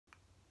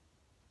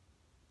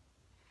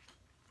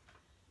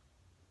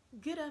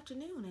Good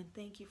afternoon, and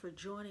thank you for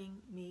joining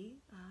me,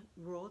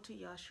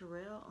 Royalty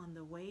Yasharel, on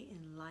the Way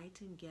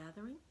Enlightened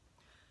Gathering.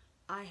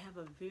 I have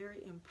a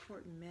very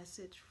important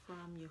message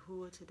from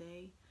Yahuwah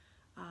today.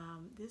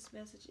 This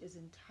message is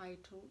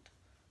entitled,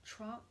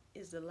 Trump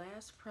is the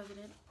last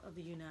president of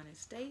the United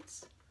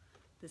States.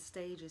 The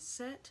stage is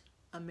set.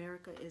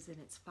 America is in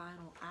its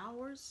final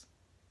hours.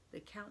 The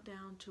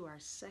countdown to our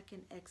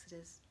second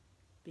exodus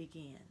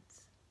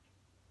begins.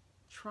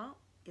 Trump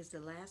is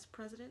the last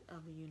president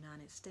of the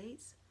United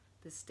States.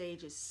 The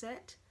stage is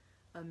set.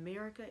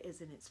 America is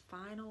in its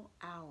final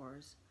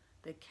hours.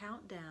 The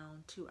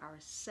countdown to our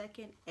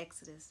second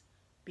exodus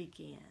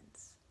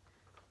begins.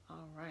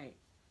 All right.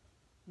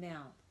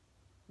 Now,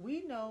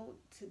 we know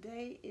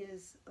today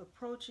is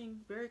approaching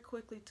very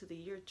quickly to the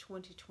year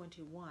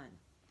 2021.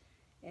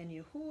 And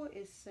Yahuwah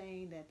is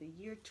saying that the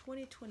year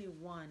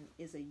 2021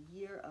 is a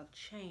year of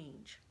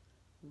change,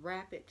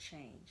 rapid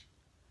change,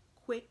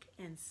 quick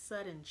and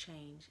sudden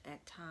change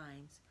at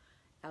times,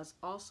 as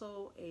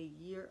also a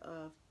year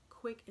of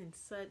quick and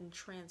sudden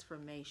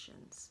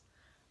transformations.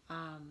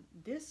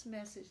 This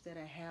message that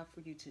I have for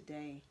you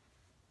today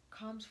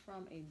comes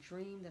from a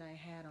dream that I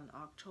had on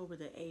October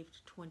the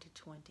 8th,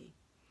 2020.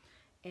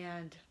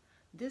 And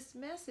this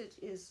message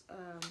is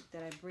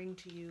that I bring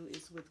to you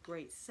is with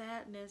great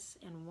sadness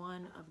and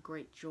one of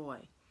great joy.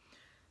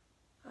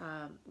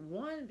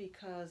 One,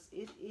 because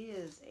it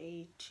is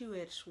a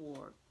two-edged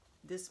sword.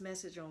 This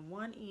message on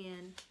one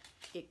end,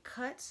 it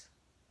cuts,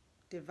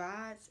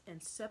 divides,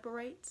 and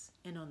separates,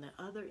 and on the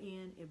other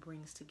end, it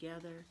brings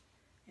together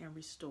and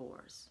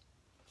restores.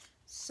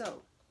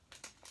 So,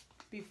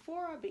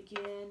 before I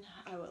begin,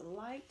 I would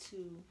like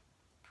to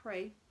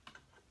pray,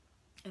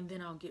 and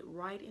then I'll get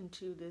right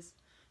into this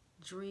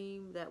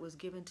dream that was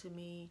given to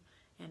me,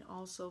 and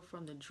also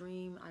from the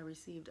dream, I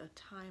received a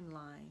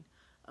timeline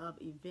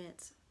of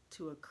events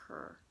to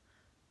occur,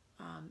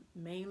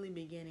 mainly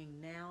beginning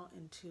now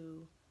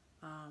into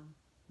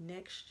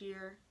next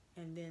year,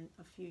 and then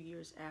a few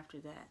years after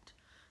that.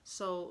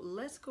 So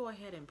let's go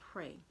ahead and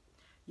pray.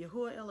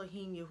 Yahuwah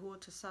Elohim, Yahuwah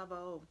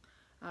Tesavaot,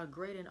 our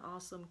great and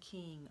awesome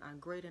King, our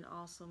great and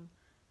awesome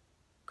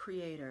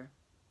Creator.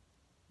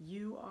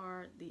 You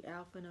are the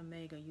Alpha and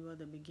Omega. You are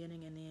the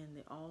beginning and end,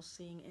 the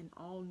all-seeing and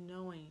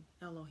all-knowing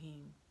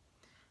Elohim.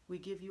 We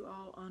give you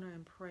all honor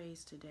and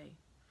praise today.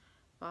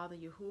 Father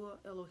Yahuwah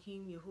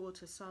Elohim, Yahuwah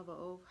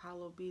Tesavaot,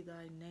 hallowed be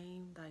thy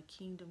name, thy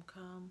kingdom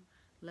come.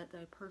 Let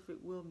thy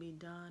perfect will be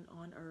done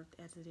on earth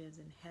as it is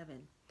in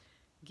heaven.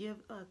 Give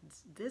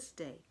us this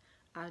day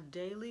our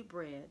daily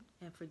bread,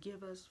 and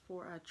forgive us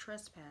for our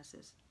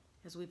trespasses,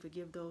 as we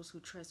forgive those who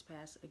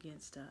trespass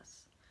against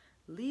us.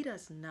 Lead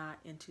us not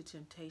into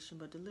temptation,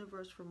 but deliver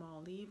us from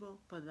all evil.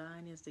 For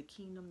thine is the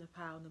kingdom, the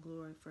power, and the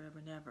glory forever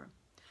and ever.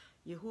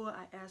 Yahuwah,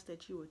 I ask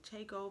that you would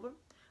take over.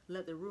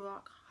 Let the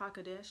Ruach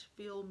HaKodesh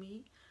fill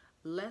me.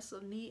 Less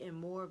of me and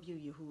more of you,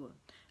 Yahuwah.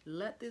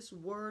 Let this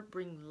word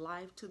bring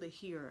life to the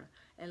hearer,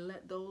 and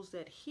let those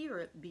that hear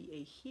it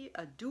be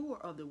a doer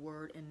of the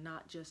word and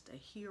not just a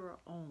hearer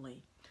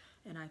only.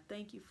 And I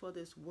thank you for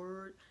this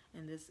word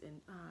and this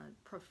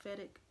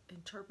prophetic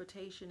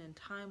interpretation and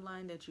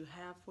timeline that you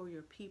have for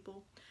your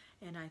people.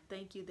 And I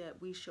thank you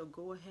that we shall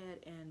go ahead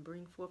and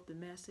bring forth the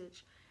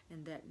message,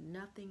 and that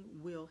nothing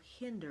will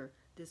hinder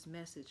this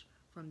message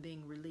from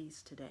being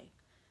released today.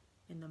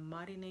 In the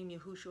mighty name,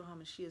 Yahushua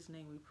HaMashiach's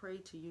name, we pray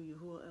to you,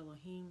 Yahuwah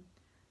Elohim,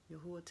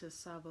 Yahuwah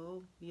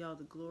Tesavaot, be all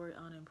the glory,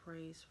 honor, and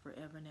praise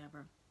forever and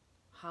ever.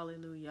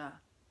 Hallelujah.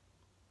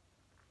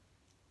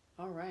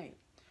 All right.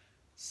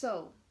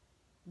 So,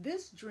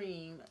 this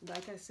dream,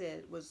 like I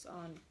said, was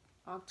on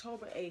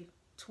October 8th,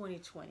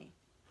 2020.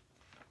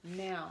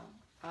 Now,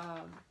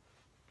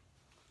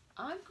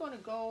 I'm going to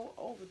go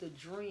over the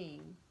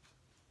dream,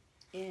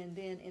 and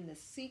then in the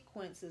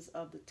sequences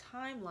of the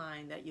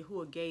timeline that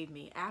Yahuwah gave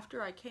me.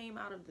 After I came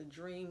out of the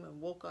dream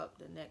and woke up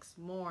the next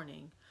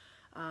morning,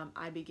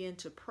 I began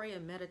to pray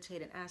and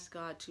meditate and ask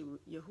God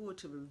Yahuwah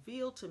to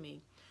reveal to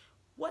me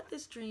what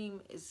this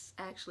dream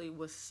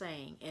was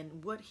saying,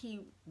 and what he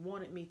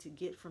wanted me to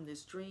get from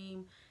this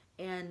dream,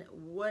 and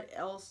what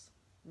else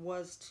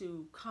was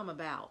to come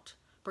about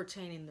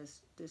pertaining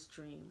this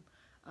dream.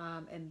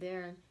 And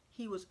then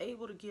he was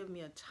able to give me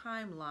a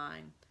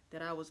timeline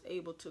that I was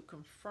able to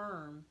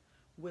confirm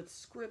with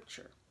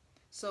scripture.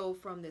 So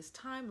from this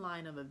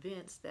timeline of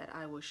events that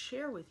I will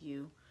share with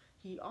you,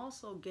 he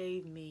also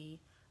gave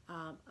me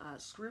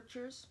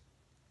scriptures,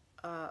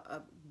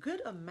 a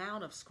good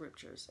amount of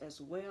scriptures, as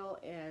well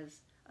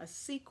as a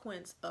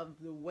sequence of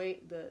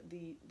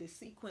the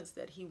sequence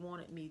that he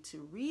wanted me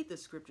to read the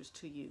scriptures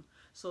to you,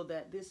 so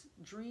that this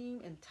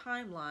dream and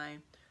timeline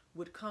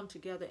would come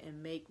together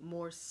and make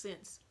more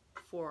sense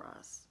for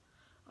us.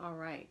 All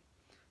right.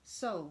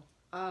 So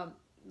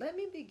let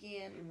me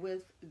begin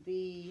with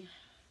the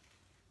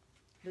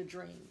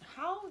dream.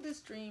 How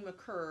this dream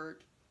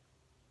occurred.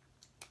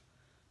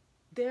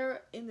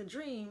 There in the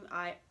dream,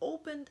 I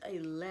opened a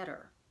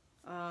letter.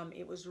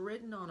 It was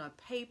written on a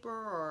paper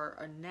or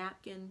a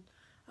napkin,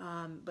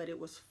 but it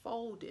was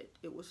folded.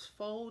 It was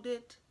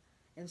folded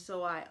And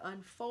so I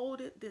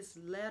unfolded this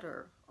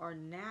letter or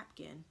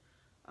napkin,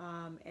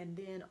 and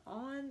then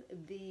on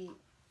the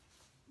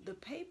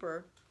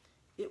paper,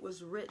 it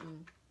was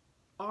written,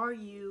 "Are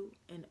you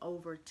an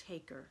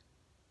overtaker?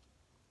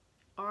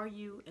 Are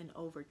you an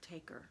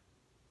overtaker?"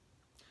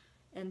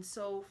 And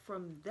so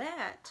from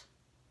that,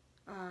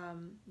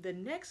 the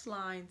next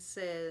line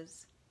said,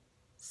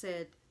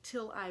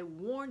 "Till I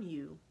warn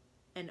you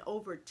and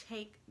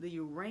overtake the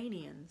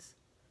Uranians,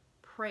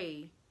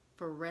 pray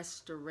for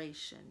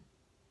restoration."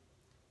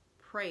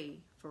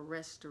 Pray for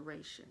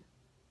restoration.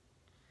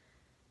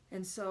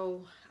 And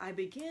so I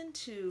began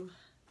to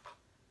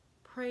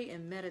pray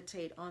and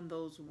meditate on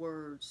those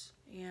words.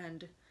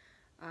 And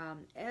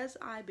as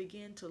I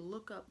began to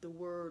look up the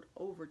word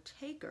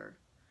overtaker,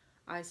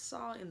 I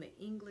saw in the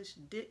English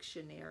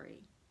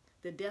dictionary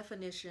the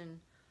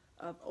definition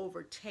of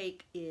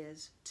overtake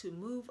is to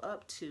move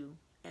up to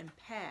and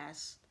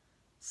pass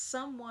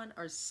someone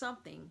or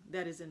something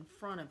that is in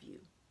front of you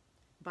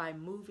by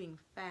moving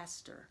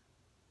faster,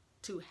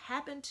 to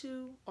happen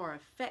to or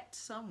affect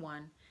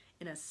someone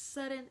in a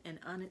sudden and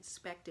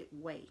unexpected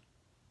way.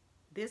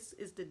 This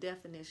is the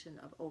definition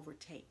of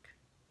overtake.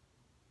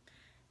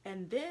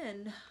 And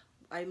then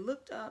I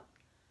looked up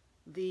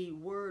the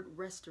word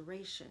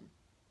restoration,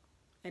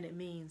 and it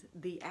means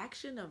the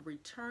action of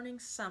returning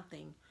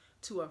something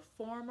to a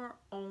former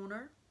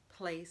owner,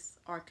 place,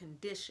 or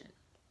condition.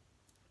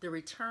 The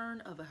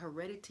return of a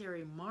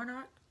hereditary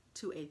monarch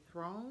to a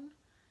throne,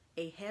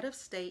 a head of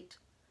state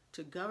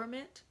to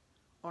government,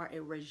 or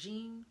a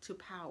regime to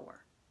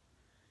power.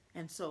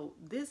 And so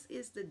this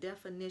is the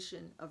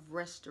definition of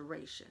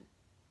restoration.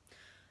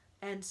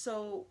 And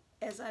so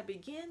as I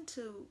began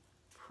to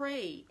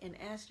pray and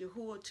ask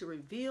Yahuwah to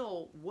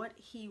reveal what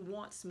he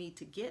wants me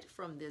to get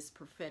from this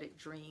prophetic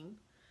dream,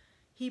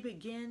 he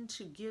began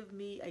to give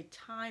me a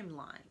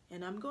timeline.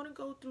 And I'm going to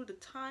go through the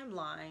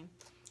timeline,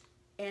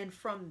 and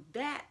from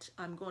that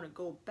I'm going to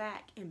go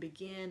back and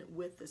begin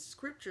with the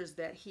scriptures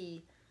that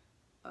he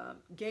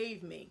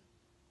gave me,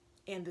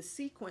 and the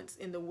sequence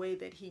in the way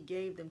that he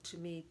gave them to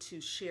me to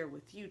share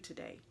with you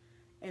today.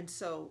 And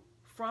so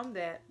from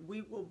that,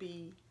 we will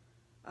be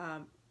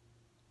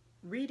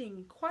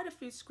reading quite a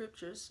few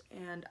scriptures,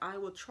 and I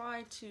will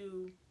try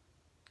to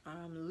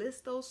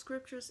list those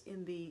scriptures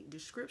in the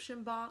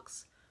description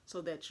box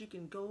so that you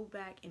can go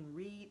back and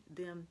read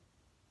them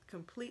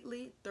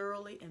completely,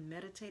 thoroughly, and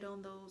meditate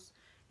on those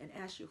and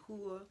ask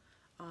Yahuwah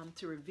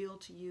to reveal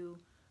to you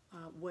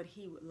what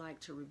he would like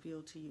to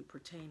reveal to you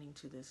pertaining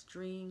to this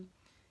dream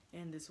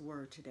and this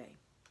word today.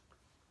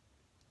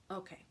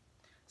 Okay,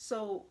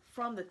 so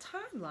from the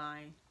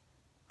timeline,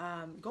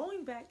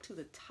 going back to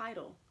the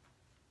title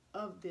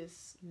of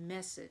this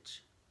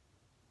message,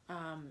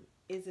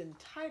 is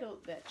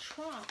entitled that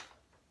Trump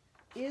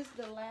is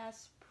the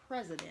last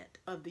president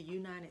of the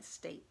United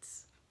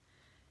States.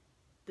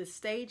 The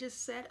stage is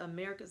set,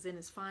 America's in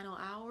its final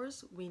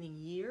hours, waning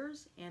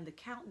years, and the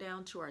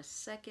countdown to our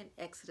second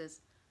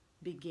Exodus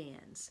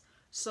begins.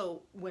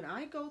 So when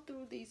I go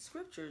through these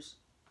scriptures,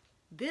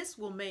 this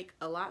will make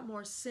a lot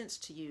more sense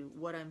to you,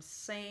 what I'm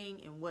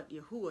saying and what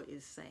Yahuwah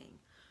is saying.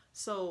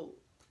 So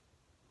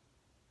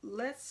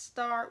let's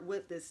start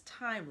with this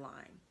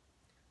timeline.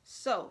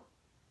 So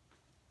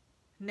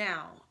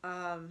now,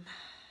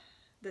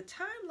 the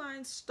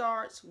timeline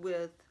starts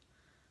with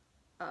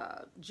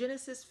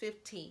Genesis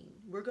 15.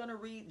 We're going to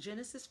read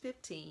Genesis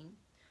 15.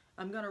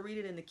 I'm going to read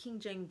it in the King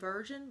James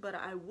Version, but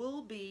I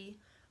will be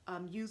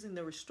using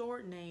the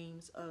restored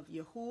names of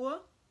Yahuwah,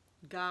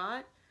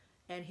 God,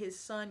 and his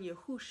son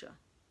Yahusha,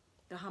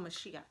 the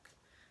Hamashiach.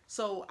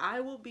 So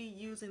I will be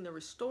using the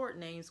restored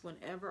names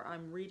whenever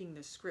I'm reading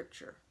the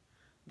scripture.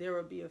 There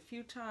will be a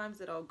few times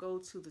that I'll go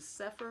to the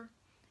Sefer,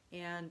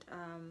 and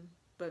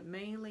but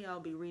mainly I'll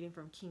be reading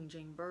from King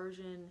James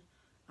Version.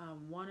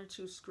 One or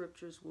two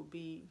scriptures will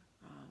be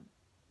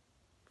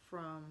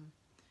from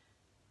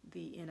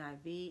the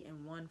NIV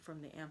and one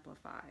from the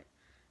Amplified.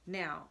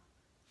 Now,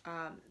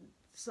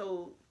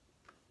 so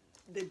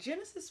the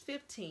Genesis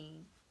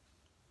 15,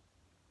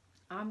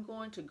 I'm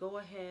going to go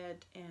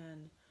ahead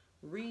and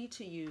read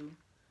to you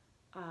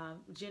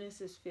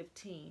Genesis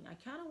 15. I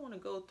kind of want to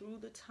go through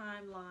the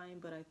timeline,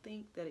 but I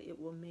think that it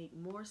will make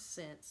more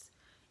sense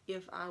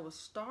if I will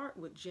start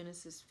with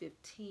Genesis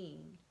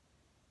 15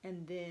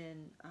 and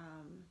then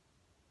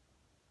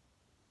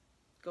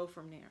go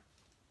from there.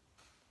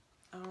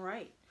 All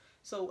right.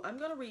 So I'm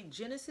going to read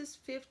Genesis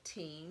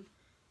 15,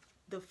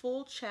 the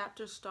full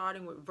chapter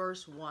starting with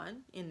verse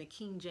 1 in the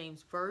King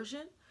James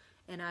Version.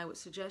 And I would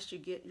suggest you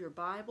get your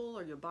Bible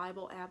or your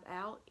Bible app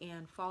out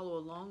and follow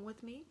along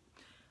with me.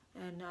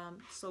 And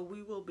so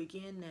we will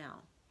begin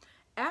now.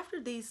 After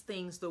these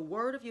things, the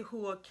word of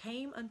Yahuwah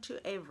came unto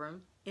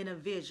Abram in a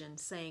vision,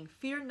 saying,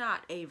 Fear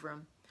not,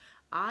 Abram,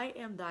 I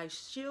am thy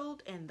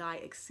shield and thy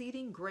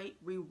exceeding great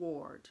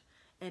reward.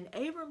 And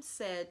Abram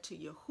said to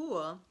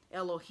Yahuwah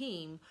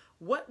Elohim,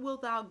 What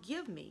wilt thou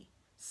give me,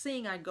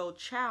 seeing I go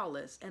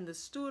childless, and the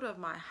steward of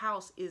my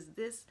house is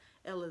this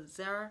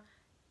Eliezer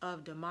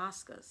of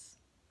Damascus.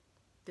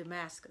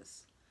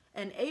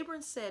 And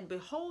Abram said,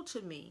 Behold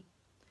to me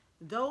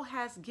thou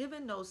hast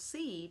given no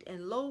seed,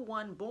 and lo,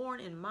 one born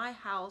in my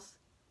house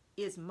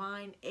is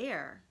mine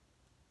heir.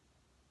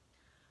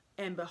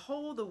 And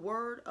behold, the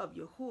word of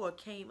YAHUAH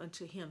came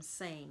unto him,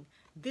 saying,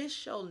 This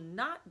shall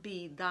not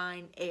be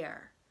thine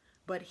heir,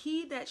 but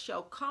he that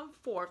shall come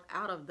forth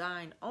out of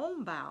thine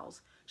own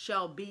bowels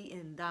shall be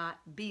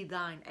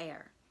thine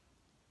heir.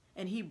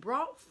 And he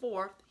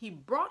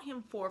brought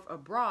him forth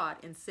abroad,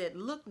 and said,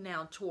 Look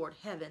now toward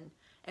heaven,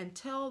 and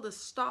tell the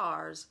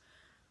stars,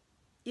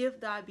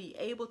 if thou be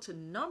able to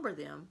number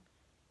them.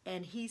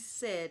 And he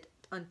said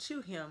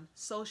unto him,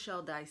 So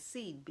shall thy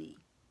seed be.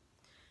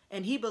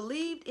 And he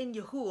believed in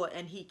YAHUAH,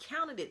 and he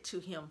counted it to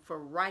him for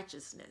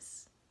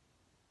righteousness.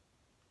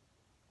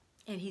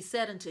 And he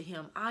said unto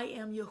him, I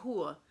am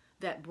YAHUAH,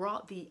 that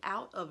brought thee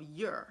out of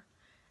Ur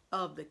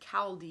of the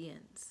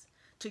Chaldeans,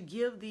 to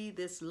give thee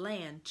this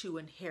land to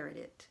inherit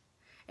it.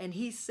 And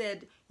he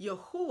said,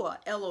 YAHUAH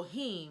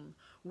Elohim,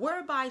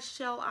 whereby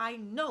shall I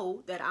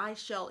know that I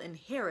shall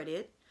inherit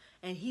it?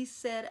 And he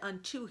said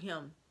unto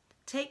him,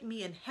 Take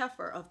me an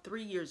heifer of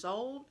 3 years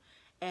old,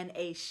 and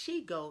a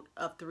she-goat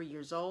of 3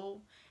 years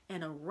old,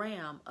 and a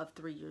ram of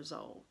 3 years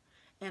old,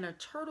 and a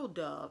turtle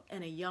dove,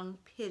 and a young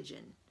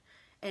pigeon.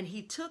 And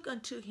he took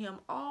unto him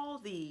all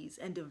these,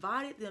 and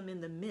divided them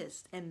in the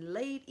midst, and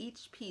laid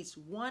each piece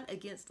one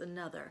against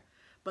another.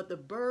 But the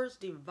birds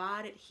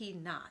divided he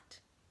not.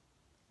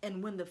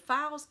 And when the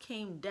fowls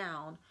came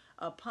down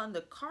upon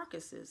the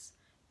carcasses,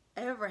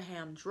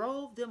 Abraham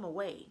drove them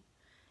away.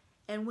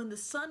 And when the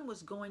sun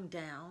was going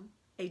down,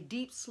 a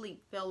deep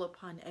sleep fell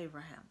upon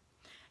Abraham.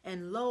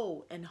 And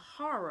lo, an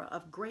horror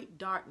of great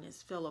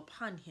darkness fell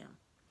upon him.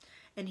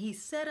 And he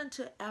said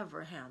unto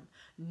Abraham,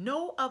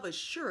 Know of a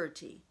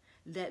surety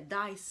that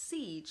thy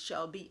seed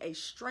shall be a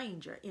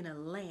stranger in a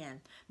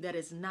land that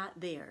is not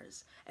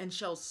theirs, and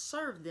shall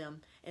serve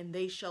them, and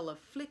they shall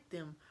afflict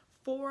them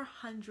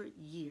 400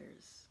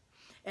 years.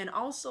 And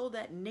also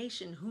that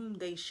nation whom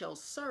they shall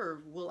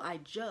serve will I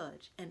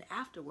judge, and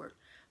afterward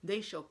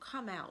they shall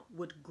come out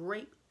with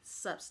great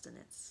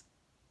substance.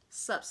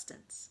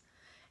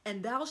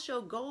 And thou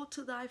shalt go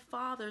to thy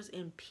fathers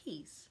in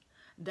peace.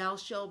 Thou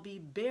shalt be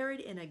buried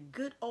in a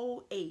good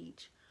old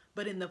age.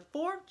 But in the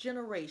 4th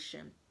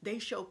generation they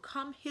shall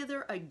come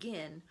hither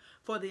again,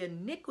 for the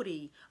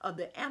iniquity of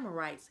the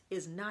Amorites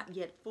is not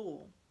yet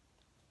full.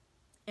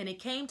 And it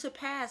came to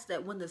pass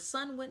that when the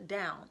sun went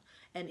down,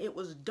 and it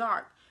was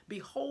dark,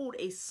 behold,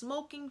 a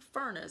smoking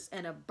furnace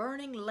and a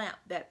burning lamp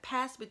that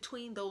passed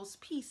between those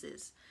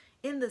pieces.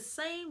 In the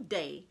same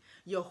day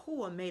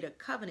YAHUAH made a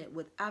covenant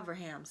with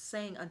Abraham,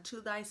 saying,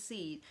 Unto thy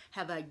seed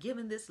have I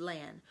given this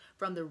land,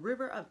 from the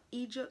river of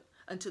Egypt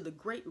unto the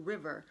great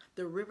river,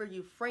 the river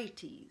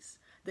Euphrates,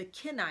 the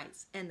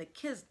Kenites and the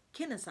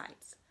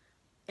Kenizzites,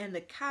 and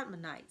the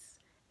Cadmonites,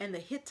 and the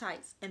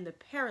Hittites, and the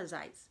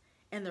Perizzites,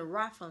 and the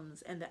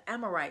Rephaims, and the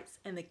Amorites,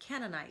 and the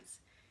Canaanites,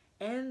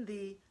 and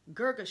the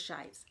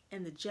Girgashites,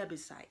 and the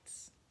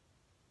Jebusites.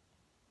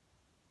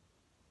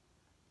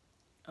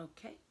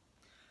 Okay.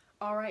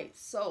 All right,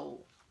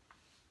 so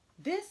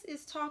this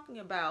is talking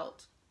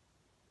about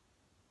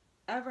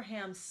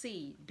Abraham's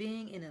seed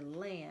being in a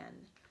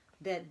land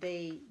that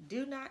they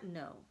do not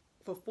know.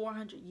 For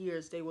 400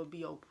 years they will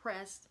be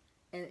oppressed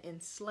and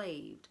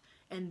enslaved.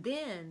 And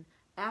then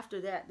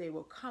after that they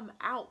will come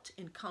out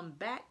and come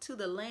back to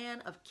the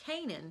land of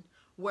Canaan,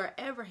 where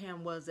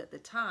Abraham was at the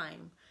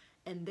time.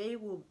 And they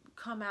will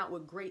come out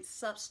with great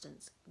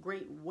substance,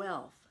 great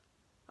wealth.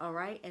 All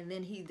right, and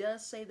then he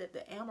does say that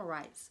the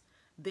Amorites,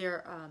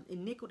 their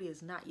iniquity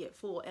is not yet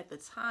full at the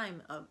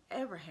time of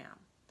Abraham.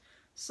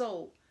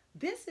 So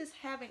this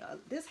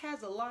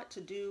has a lot to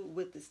do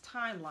with this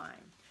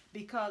timeline,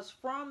 because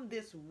from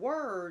this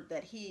word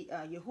that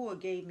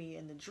YAHUAH gave me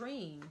in the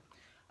dream,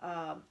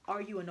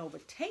 are you an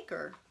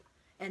overtaker?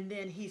 And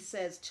then he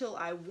says, till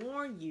I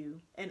warn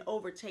you and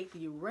overtake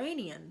the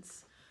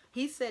Iranians.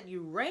 He said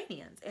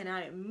Iranians, and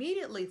I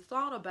immediately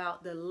thought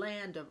about the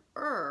land of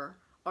Ur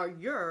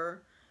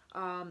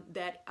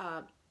that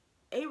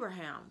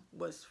Abraham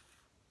was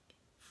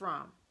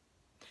from.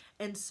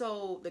 And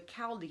so the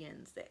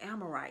Chaldeans, the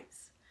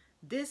Amorites,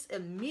 this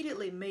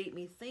immediately made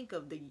me think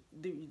of the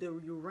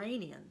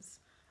Iranians.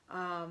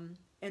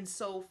 And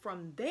so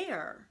from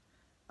there,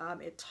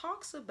 it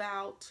talks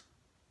about,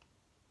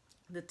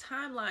 the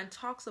timeline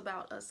talks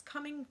about us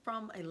coming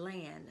from a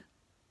land.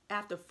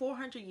 After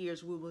 400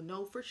 years, we will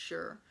know for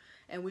sure.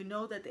 And we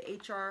know that the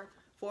HR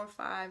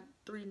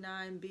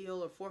 4539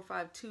 bill or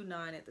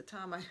 4529 at the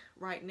time,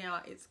 right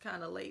now it's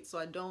kind of late, so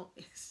I don't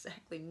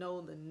exactly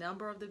know the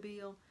number of the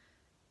bill.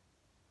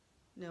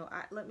 No,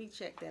 let me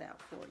check that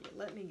out for you.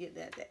 Let me get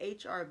that, the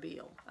HR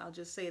bill. I'll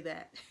just say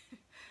that.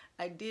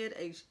 I did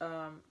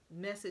a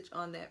message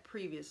on that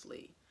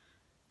previously.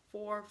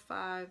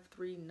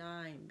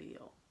 4539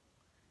 bill.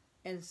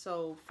 And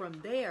so from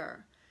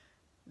there,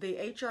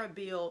 the HR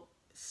bill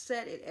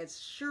set it as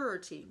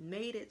surety,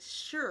 made it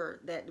sure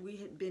that we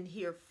had been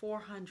here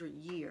 400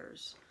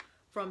 years.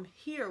 From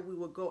here, we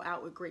will go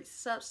out with great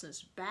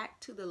substance back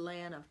to the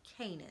land of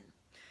Canaan.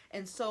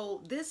 And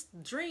so this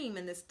dream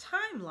and this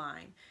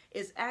timeline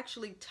is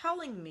actually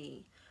telling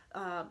me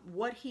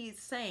what he's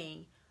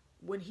saying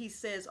when he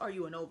says, are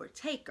you an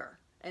overtaker?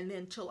 And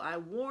then till I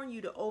warn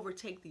you to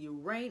overtake the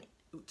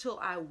till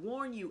I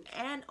warn you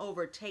and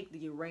overtake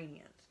the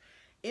Iranians.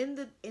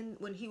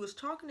 When he was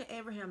talking to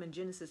Abraham in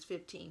Genesis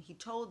 15, he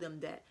told him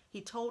that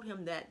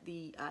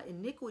the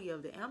iniquity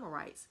of the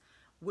Amorites,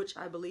 which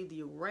I believe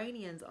the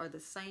Iranians are the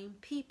same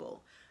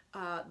people,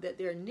 that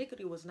their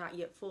iniquity was not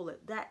yet full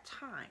at that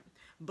time.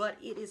 But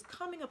it is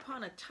coming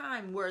upon a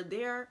time where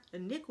their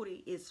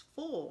iniquity is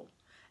full.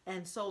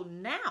 And so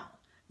now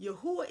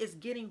Yahuwah is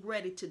getting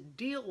ready to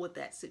deal with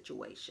that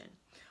situation.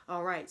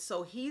 All right,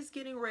 so he's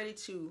getting ready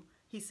to,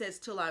 he says,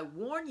 till I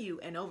warn you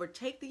and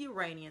overtake the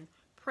Iranians,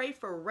 pray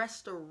for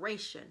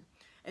restoration.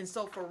 And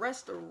so for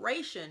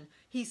restoration,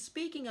 he's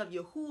speaking of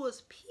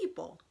Yahuwah's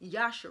people,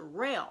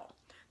 Yasharel,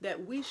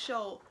 that we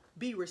shall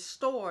be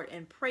restored,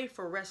 and pray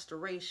for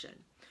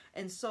restoration.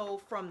 And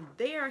so from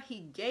there,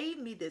 he gave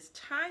me this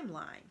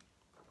timeline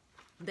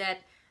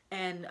that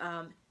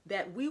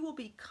we will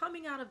be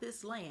coming out of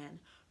this land,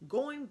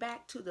 going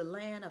back to the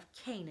land of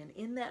Canaan,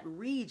 in that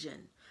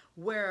region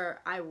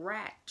where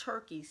Iraq,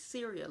 Turkey,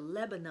 Syria,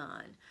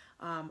 Lebanon,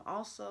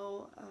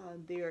 also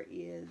there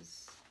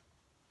is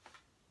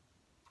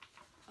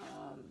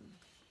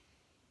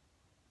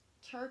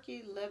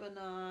Turkey,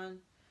 Lebanon,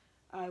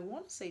 I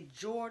want to say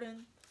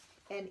Jordan,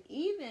 and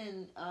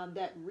even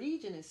that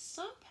region is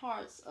some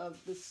parts of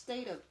the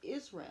state of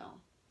Israel.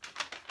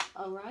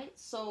 All right,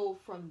 so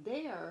from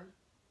there,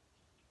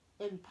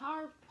 and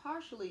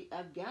partially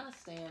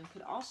Afghanistan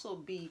could also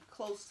be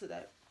close to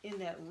that, in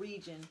that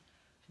region,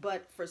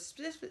 but for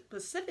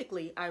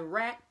specifically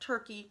Iraq,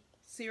 Turkey,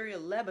 Syria,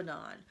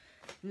 Lebanon.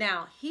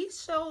 Now he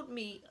showed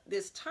me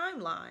this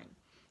timeline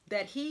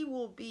that they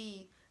will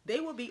be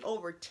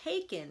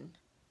overtaken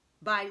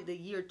by the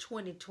year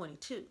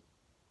 2022.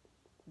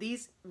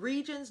 These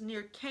regions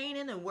near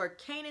Canaan, and where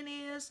Canaan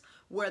is,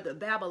 where the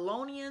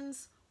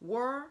Babylonians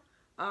were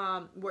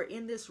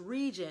in this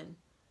region.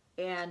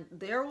 And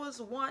there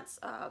was once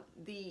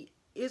the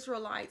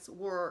Israelites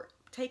were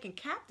taken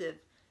captive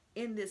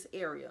in this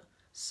area.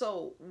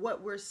 So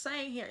what we're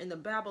saying here in the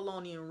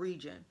Babylonian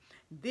region,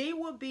 they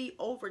will be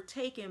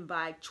overtaken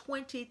by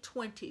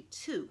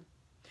 2022.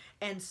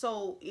 And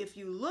so if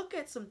you look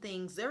at some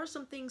things, there are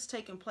some things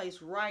taking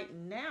place right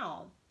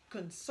now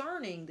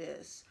concerning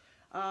this.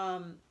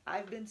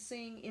 I've been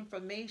seeing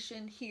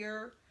information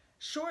here.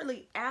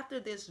 Shortly after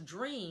this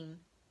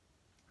dream,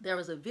 there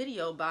was a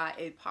video by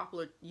a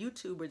popular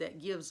YouTuber that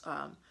gives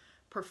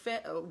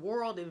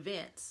world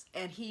events,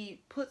 and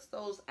he puts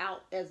those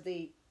out as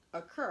they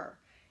occur.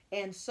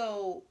 And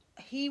so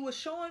he was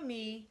showing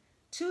me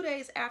 2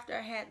 days after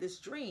I had this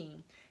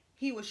dream,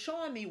 he was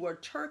showing me where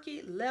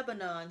Turkey,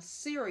 Lebanon,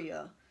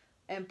 Syria,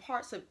 and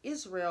parts of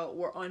Israel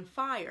were on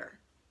fire.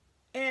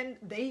 And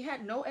they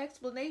had no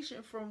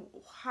explanation from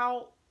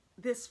how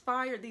these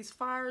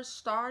fires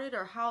started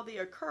or how they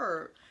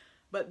occurred.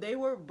 But they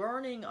were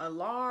burning a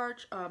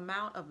large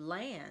amount of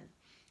land.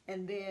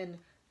 And then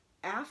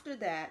after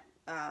that,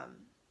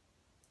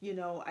 you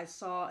know, I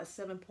saw a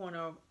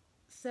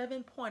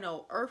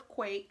 7.0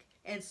 earthquake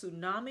and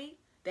tsunami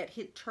that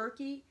hit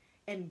Turkey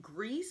and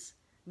Greece,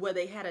 where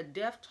they had a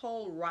death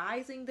toll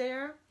rising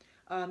there.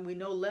 We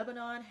know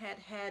Lebanon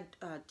had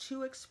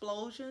 2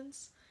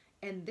 explosions.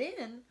 And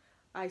then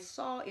I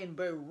saw in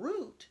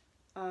Beirut,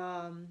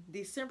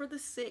 December the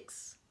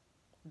 6th,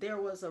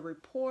 there was a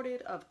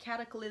reported of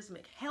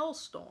cataclysmic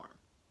hailstorm.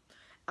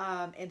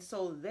 And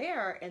so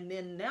there, and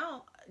then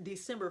now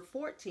December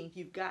 14th,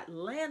 you've got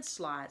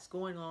landslides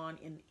going on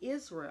in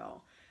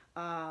Israel,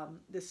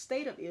 the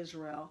state of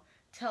Israel,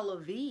 Tel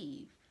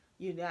Aviv.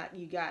 You got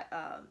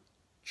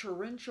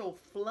torrential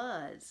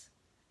floods,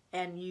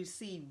 and you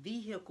see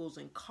vehicles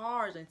and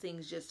cars and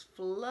things just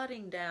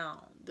flooding down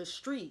the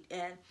street,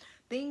 and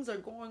things are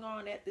going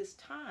on at this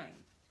time.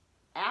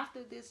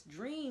 After this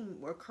dream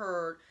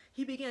occurred,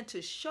 he began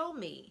to show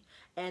me,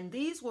 and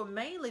these will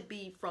mainly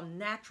be from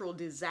natural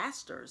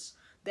disasters,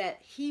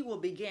 that he will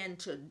begin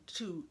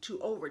to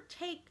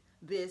overtake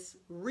this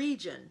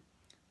region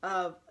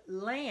of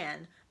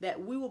land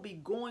that we will be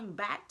going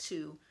back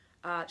to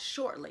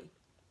shortly.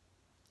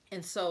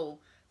 And so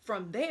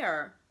from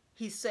there,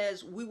 he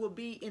says we will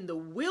be in the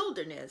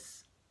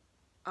wilderness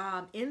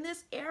in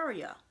this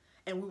area,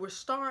 and we will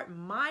start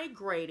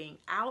migrating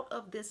out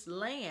of this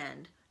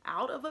land,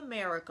 out of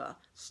America,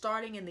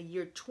 starting in the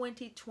year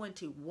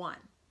 2021.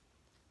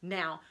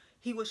 Now,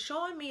 he was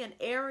showing me an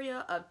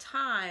area of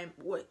time,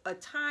 a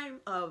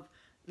time of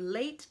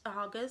late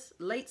August,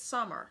 late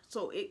summer.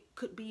 So it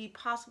could be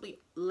possibly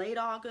late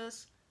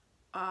August,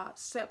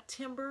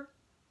 September,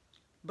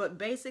 but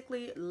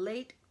basically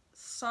late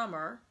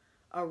summer,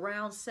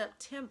 around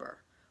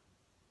September.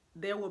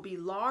 There will be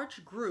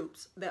large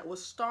groups that will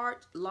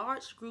start,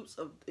 large groups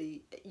of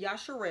the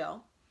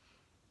Yasharel,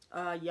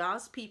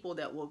 Yah's people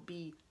that will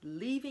be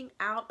leaving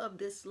out of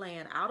this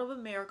land, out of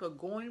America,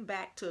 going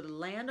back to the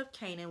land of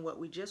Canaan, what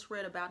we just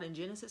read about in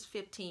Genesis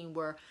 15,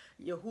 where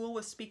Yahuwah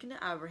was speaking to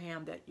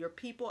Abraham, that your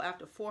people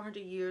after 400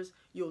 years,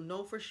 you'll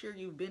know for sure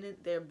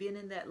they've been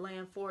in that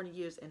land 400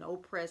 years and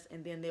oppressed,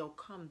 and then they'll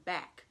come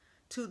back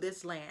to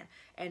this land.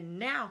 And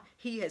now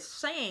he is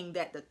saying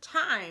that the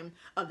time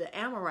of the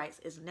Amorites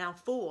is now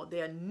full,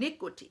 their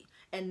iniquity,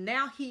 and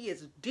now he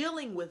is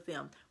dealing with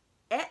them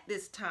at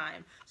this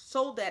time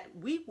so that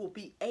we will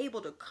be able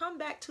to come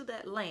back to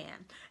that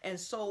land, and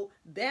so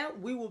that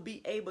we will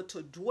be able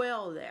to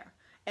dwell there.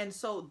 And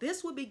so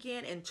this will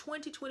begin in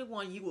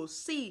 2021. You will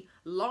see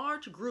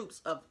large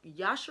groups of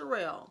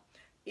Yasharel,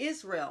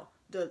 Israel,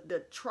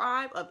 the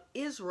tribe of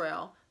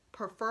Israel,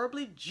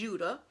 preferably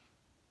Judah,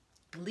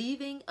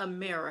 leaving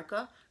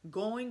America,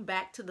 going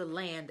back to the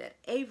land that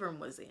Abram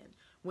was in.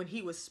 When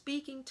he was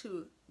speaking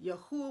to,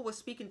 Yahuwah was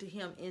speaking to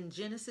him in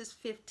Genesis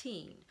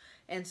 15.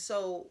 And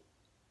so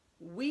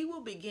we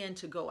will begin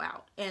to go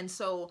out. And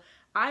so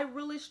I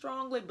really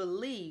strongly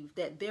believe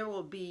that there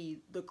will be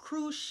the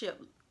cruise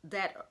ship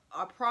that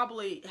are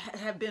probably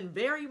have been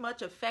very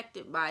much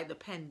affected by the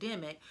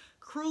pandemic.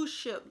 Cruise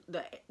ship,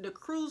 the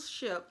cruise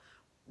ship,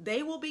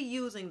 they will be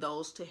using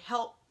those to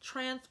help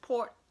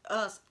transport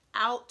us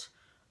out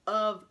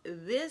of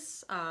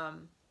this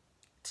from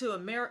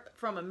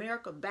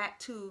America back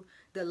to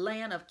the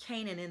land of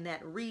Canaan, in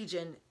that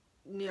region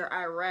near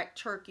Iraq,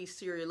 Turkey,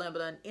 Syria,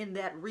 Lebanon, in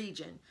that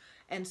region.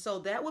 And so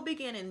that will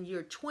begin in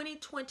year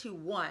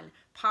 2021,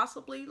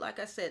 possibly, like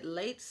I said,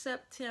 late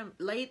summer,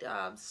 late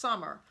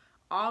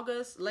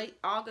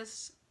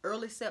August,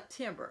 early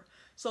September.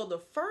 So the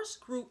first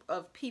group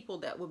of people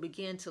that will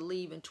begin to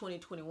leave in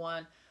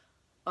 2021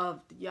 of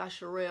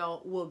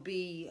Yasharel will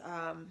be,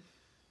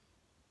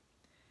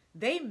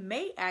 they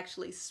may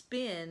actually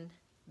spend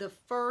the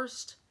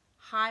first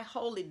high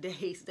holy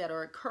days that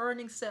are occurring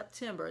in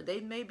September. They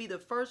may be the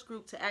first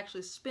group to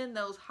actually spend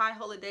those high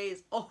holy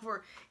days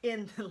over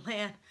in the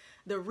land,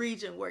 the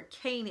region where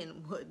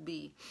Canaan would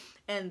be.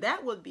 And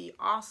that would be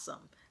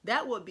awesome.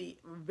 That would be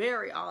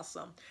very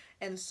awesome.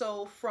 And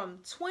so from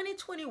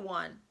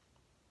 2021,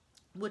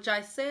 which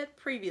I said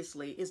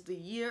previously is the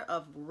year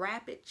of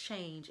rapid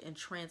change and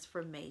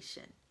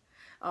transformation.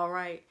 All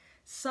right.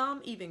 Some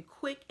even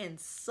quick and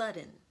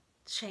sudden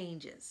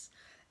changes.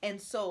 And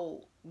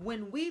so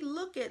when we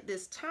look at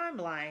this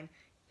timeline,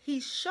 he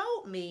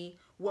showed me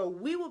where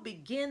we will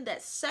begin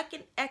that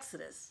second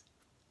Exodus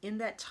in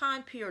that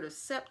time period of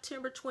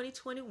September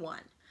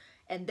 2021.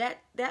 And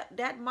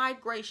that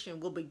migration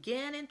will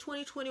begin in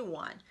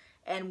 2021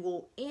 and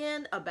will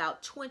end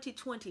about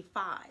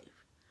 2025,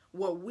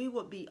 where we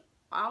will be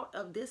out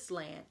of this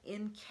land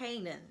in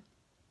Canaan.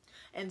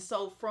 And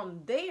so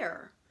from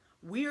there,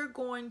 we're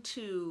going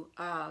to,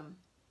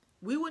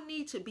 we will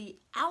need to be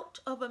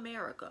out of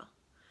America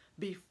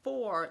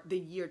before the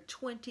year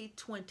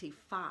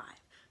 2025.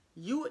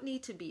 You would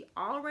need to be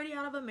already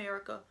out of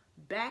America,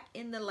 back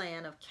in the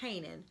land of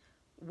Canaan,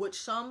 which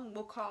some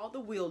will call the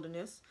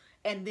wilderness,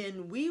 and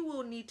then we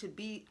will need to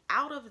be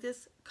out of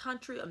this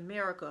country,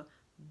 America,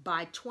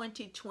 by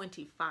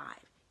 2025.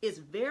 It's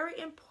very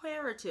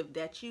imperative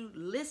that you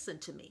listen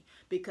to me,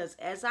 because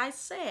as I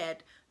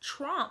said,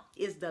 Trump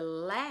is the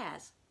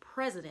last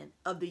president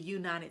of the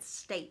United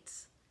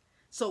States.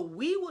 So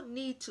we will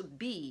need to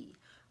be,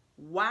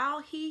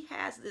 while he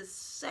has this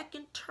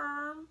second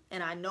term,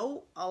 and I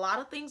know a lot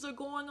of things are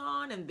going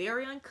on and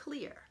very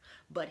unclear,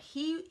 but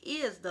he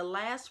is the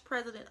last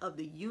president of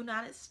the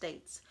United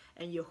States,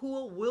 and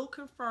Yahuwah will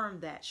confirm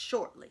that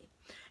shortly.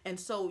 And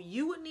so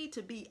you would need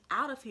to be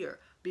out of here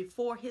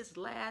before his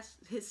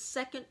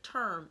second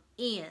term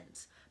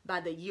ends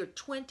by the year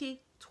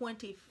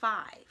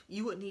 2025.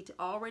 You would need to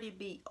already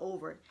be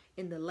over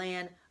in the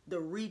land, the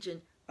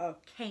region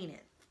of Canaan.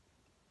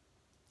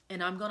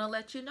 And I'm going to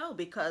let you know,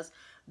 because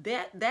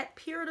that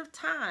period of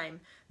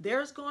time,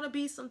 there's going to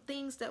be some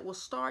things that will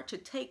start to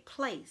take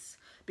place,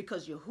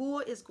 because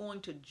Yahuwah is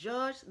going to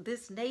judge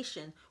this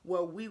nation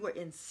where we were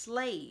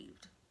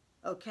enslaved.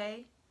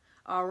 Okay?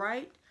 All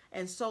right?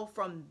 And so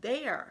from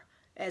there,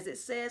 as it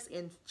says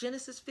in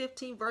Genesis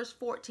 15 verse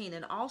 14,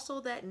 and also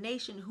that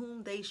nation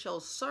whom they shall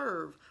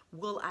serve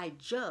will I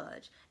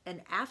judge,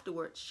 and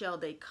afterwards shall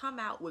they come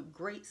out with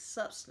great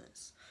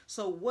substance.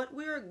 So what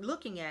we're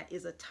looking at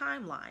is a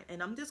timeline,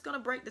 and I'm just going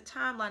to break the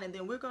timeline and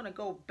then we're going to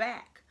go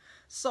back.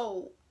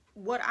 So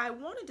what I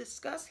want to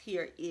discuss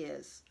here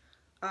is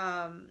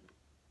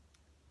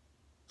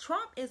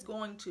Trump is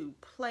going to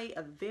play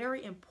a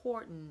very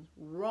important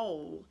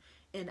role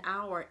in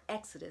our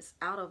exodus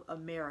out of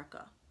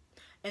America.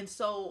 And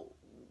so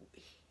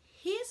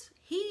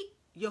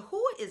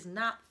Yahuwah is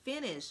not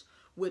finished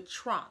with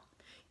Trump.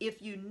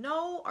 If you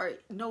know or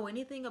know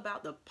anything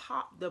about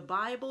the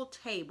Bible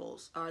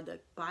tables or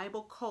the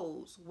Bible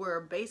codes,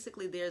 where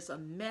basically there's a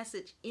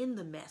message in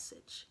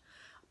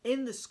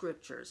the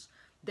scriptures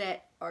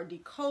that are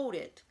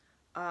decoded.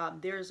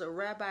 There's a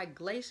Rabbi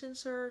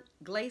Glaserson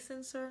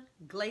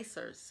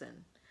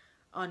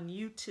on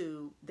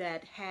YouTube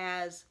that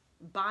has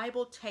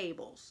Bible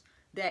tables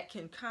that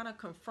can kind of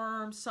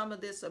confirm some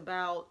of this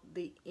about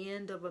the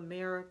end of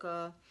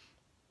America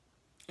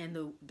and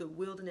the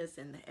wilderness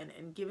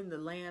and giving the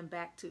land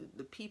back to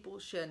the people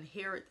shall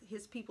inherit,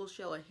 his people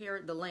shall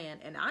inherit the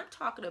land. And I'm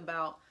talking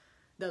about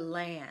the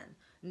land.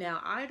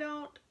 Now, I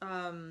don't,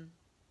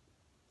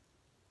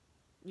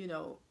 you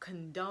know,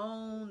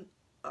 condone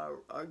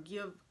or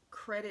give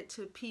credit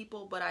to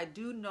people, but I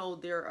do know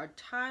there are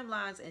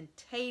timelines and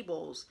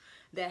tables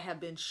that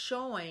have been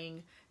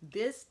showing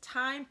this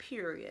time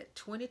period,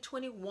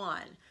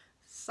 2021,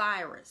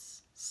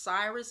 Cyrus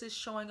is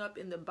showing up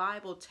in the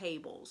Bible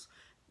tables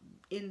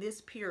in this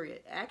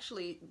period.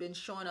 Actually been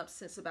showing up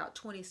since about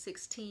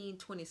 2016,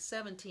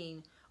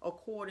 2017,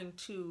 according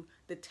to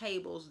the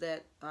tables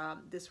that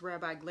this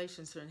Rabbi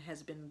Glacienson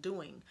has been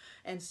doing.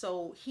 And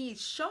so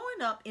he's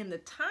showing up in the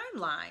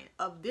timeline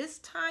of this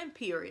time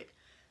period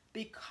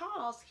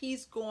because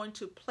he's going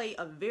to play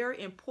a very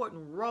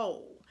important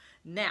role.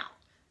 Now,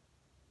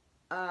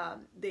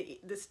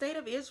 the state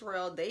of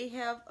Israel, they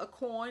have a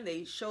coin.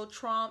 They show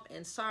Trump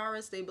and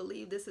Cyrus. They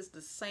believe this is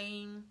the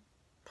same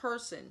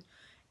person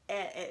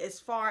as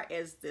far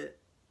as the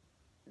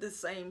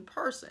same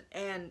person.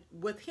 And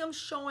with him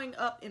showing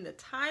up in the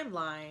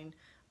timeline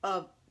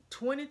of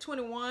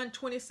 2021,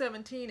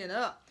 2017 and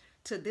up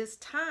to this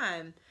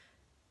time,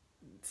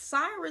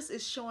 Cyrus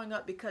is showing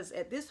up because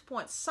at this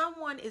point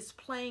someone is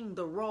playing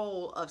the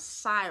role of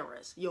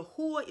Cyrus.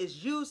 Yahuwah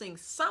is using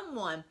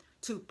someone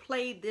to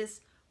play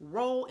this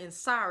role in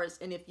Cyrus.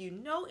 And if you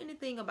know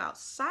anything about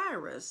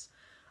Cyrus,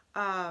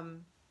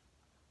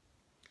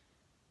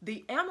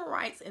 the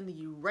Amorites and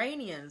the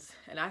Iranians,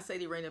 and I say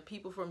the Iranian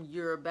people from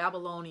Europe,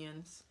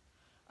 Babylonians,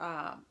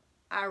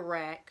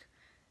 Iraq,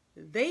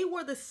 they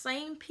were the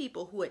same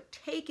people who had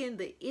taken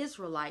the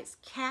Israelites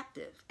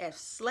captive as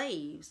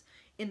slaves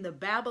in the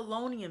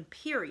Babylonian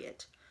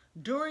period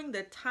during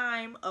the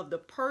time of the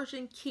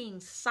Persian king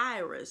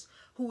Cyrus,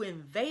 who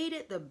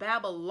invaded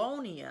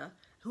Babylonia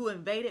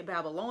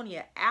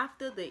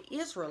after the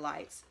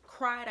Israelites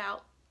cried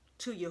out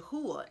to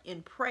Yahuwah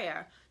in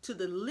prayer to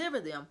deliver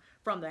them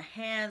from the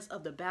hands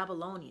of the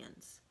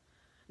Babylonians.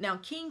 Now,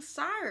 King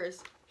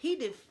Cyrus, he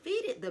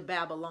defeated the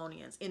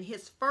Babylonians in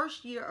his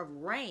first year of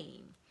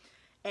reign,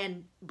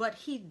 but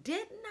he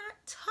did not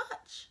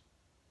touch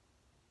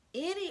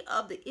any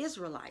of the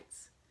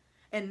Israelites.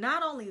 And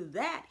not only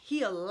that,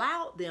 he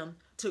allowed them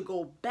to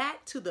go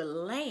back to the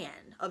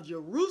land of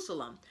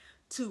Jerusalem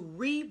to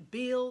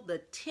rebuild the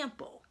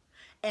temple.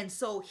 And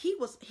so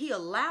he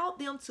allowed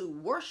them to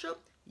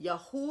worship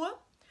Yahuwah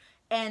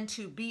and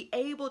to be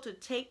able to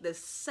take the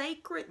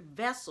sacred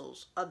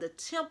vessels of the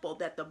temple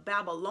that the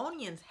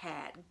Babylonians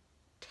had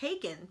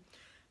taken.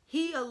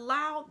 He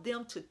allowed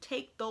them to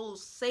take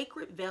those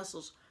sacred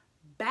vessels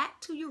back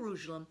to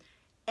Jerusalem,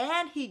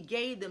 and he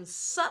gave them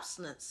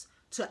substance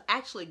to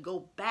actually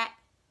go back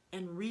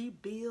and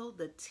rebuild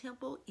the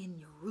temple in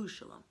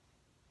Jerusalem.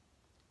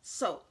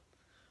 So,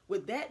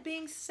 with that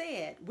being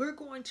said, we're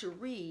going to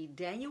read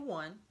Daniel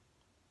 1,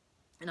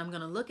 and I'm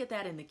going to look at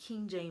that in the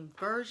King James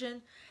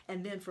Version,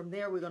 and then from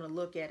there we're going to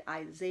look at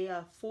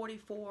Isaiah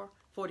 44,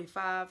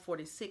 45,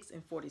 46,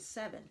 and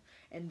 47.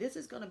 And this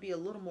is going to be a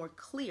little more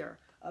clear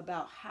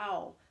about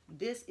how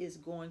this is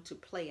going to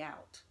play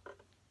out.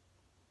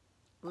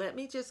 Let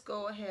me just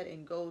go ahead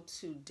and go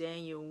to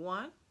Daniel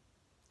 1.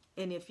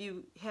 And if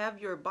you have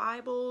your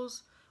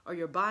Bibles or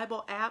your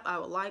Bible app, I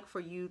would like for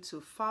you to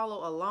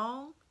follow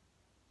along.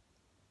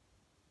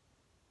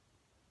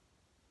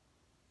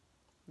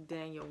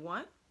 Daniel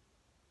 1,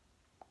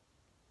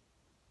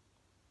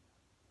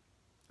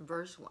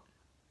 verse 1.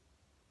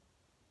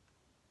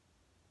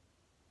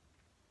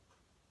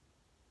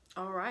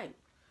 All right.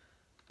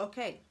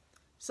 Okay.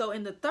 So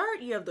in the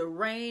 3rd year of the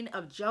reign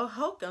of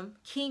Jehoiakim,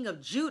 king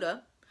of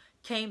Judah,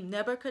 came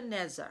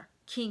Nebuchadnezzar,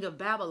 king of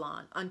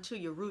Babylon, unto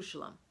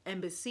Jerusalem,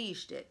 and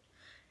besieged it.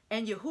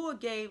 And Yahuwah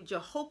gave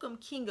Jehoiakim,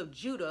 king of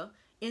Judah,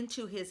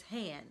 into his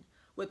hand,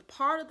 with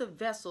part of the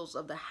vessels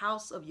of the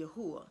house of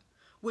Yahuwah,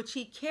 which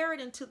he carried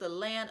into the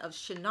land of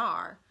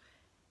Shinar,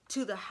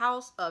 to the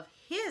house of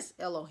his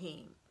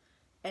Elohim.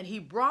 And he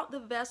brought the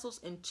vessels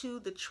into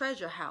the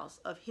treasure house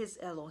of his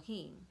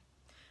Elohim.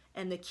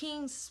 And the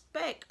king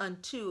spake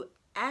unto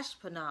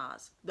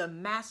Ashpenaz, the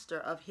master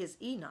of his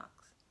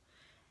eunuchs,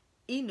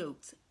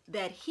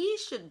 that he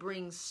should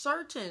bring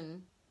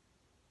certain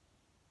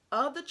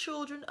of the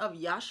children of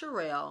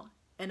Yasharel,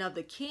 and of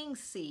the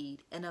king's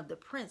seed, and of the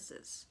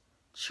princes,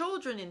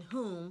 children in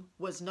whom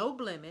was no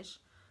blemish,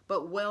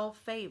 but well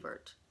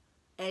favored,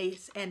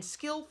 and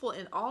skillful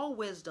in all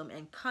wisdom,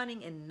 and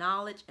cunning in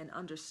knowledge, and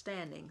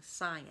understanding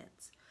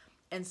science,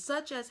 and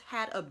such as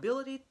had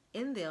ability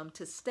in them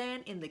to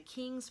stand in the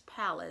king's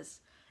palace,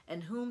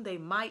 and whom they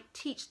might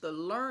teach the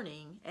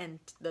learning and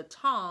the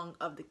tongue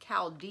of the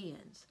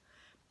Chaldeans.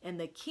 And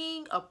the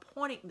king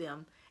appointed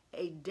them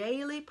a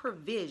daily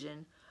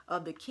provision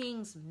of the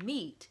king's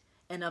meat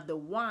and of the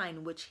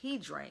wine which he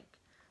drank,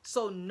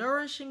 so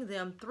nourishing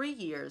them 3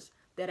 years,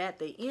 that at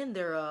the end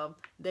thereof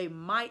they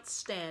might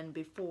stand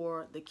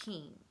before the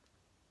king.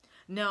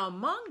 Now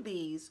among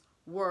these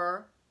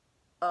were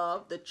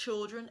of the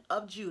children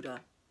of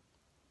Judah,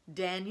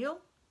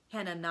 Daniel,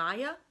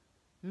 Hananiah,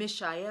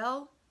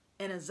 Mishael,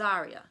 and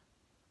Azariah,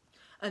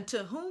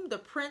 unto whom the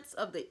prince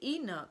of the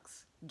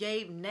eunuchs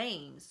gave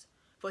names,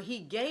 for he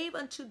gave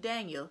unto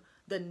Daniel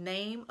the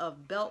name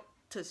of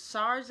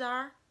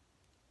Belteshazzar,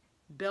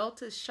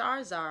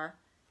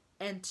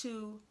 and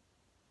to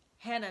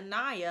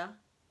Hananiah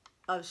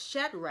of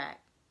Shadrach,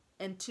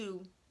 and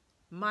to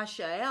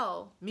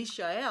Mishael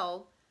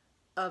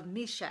of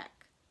Meshach,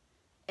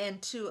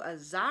 and to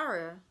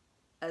Azariah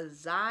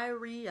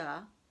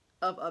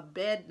of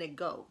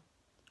Abednego.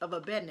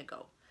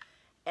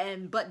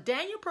 But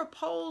Daniel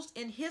proposed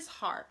in his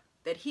heart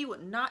that he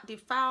would not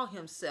defile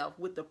himself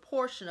with the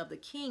portion of the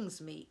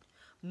king's meat,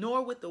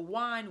 nor with the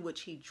wine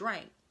which he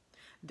drank.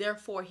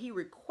 Therefore he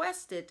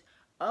requested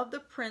of the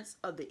prince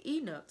of the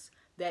eunuchs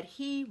that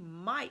he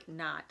might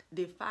not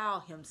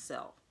defile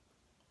himself.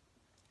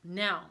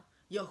 Now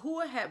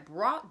YAHUAH had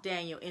brought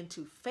Daniel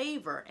into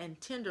favor and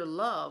tender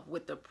love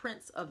with the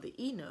prince of the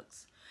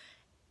eunuchs.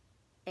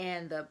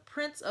 And the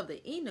prince of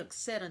the eunuchs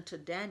said unto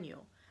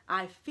Daniel,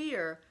 I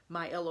fear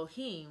my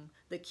Elohim,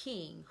 the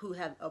king, who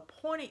hath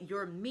appointed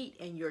your meat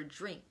and your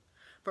drink.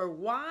 For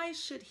why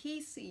should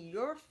he see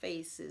your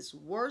faces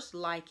worse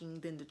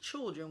liking than the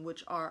children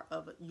which are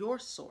of your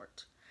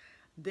sort?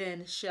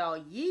 Then shall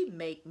ye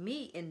make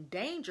me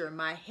endanger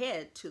my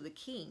head to the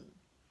king.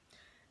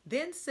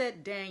 Then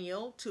said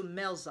Daniel to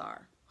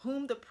Melzar,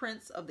 whom the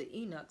prince of the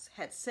eunuchs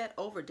had set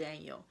over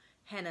Daniel,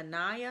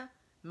 Hananiah,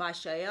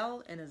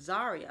 Mishael, and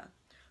Azariah,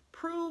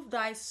 prove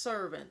thy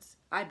servants,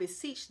 I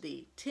beseech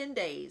thee, 10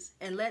 days,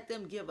 and let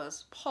them give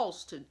us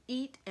pulse to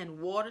eat and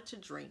water to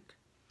drink.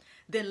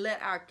 Then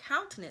let our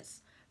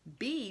countenance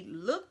be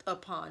looked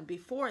upon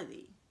before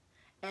thee,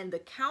 and the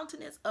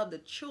countenance of the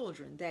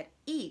children that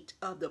eat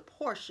of the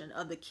portion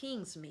of the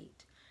king's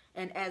meat,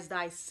 and as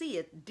thou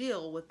seest,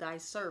 deal with thy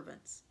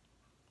servants.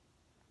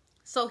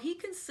 So he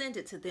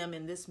consented to them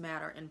in this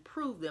matter, and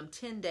proved them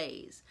 10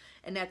 days.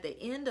 And at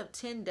the end of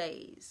 10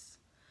 days,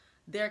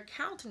 their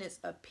countenance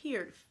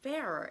appeared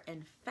fairer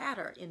and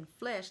fatter in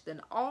flesh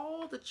than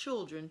all the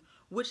children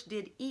which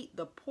did eat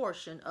the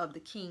portion of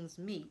the king's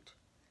meat.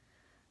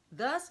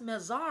 Thus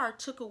Melzar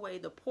took away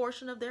the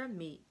portion of their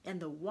meat and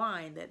the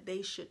wine that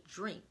they should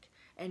drink,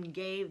 and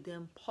gave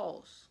them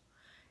pulse.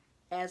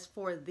 As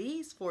for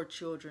these 4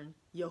 children,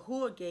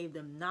 YAHUAH gave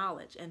them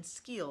knowledge and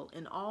skill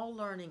in all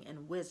learning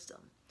and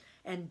wisdom.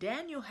 And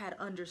Daniel had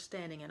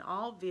understanding in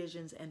all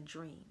visions and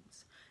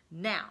dreams.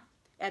 Now,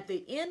 at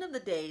the end of the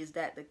days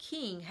that the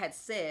king had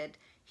said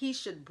he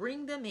should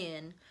bring them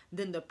in,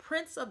 then the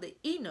prince of the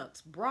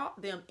eunuchs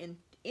brought them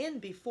in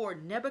before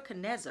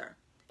Nebuchadnezzar,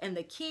 and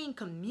the king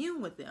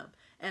communed with them,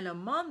 and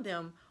among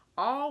them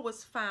all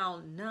was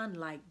found none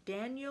like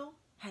Daniel,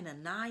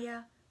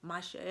 Hananiah,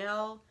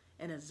 Mishael,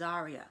 and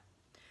Azariah.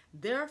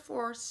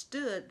 Therefore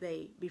stood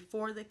they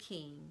before the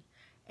king,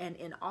 and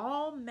in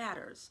all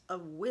matters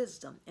of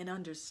wisdom and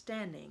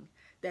understanding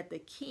that the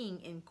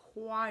king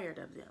inquired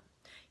of them,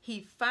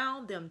 he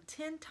found them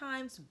 10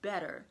 times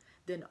better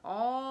than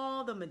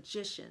all the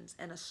magicians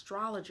and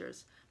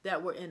astrologers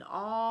that were in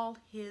all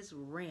his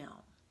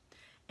realm.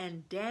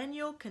 And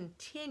Daniel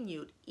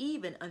continued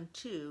even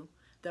unto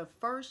the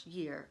 1st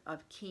year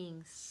of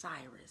King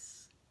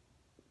Cyrus.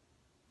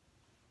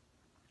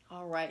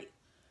 All right,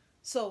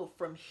 so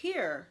from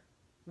here,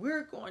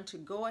 we're going to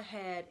go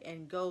ahead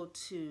and go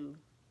to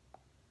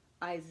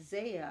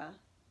Isaiah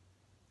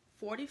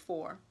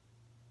 44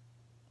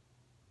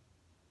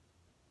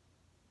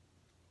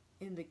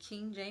 in the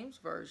King James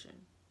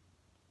Version.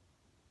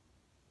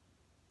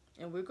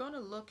 And we're going to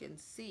look and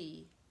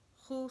see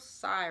who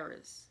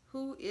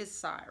is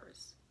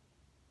Cyrus.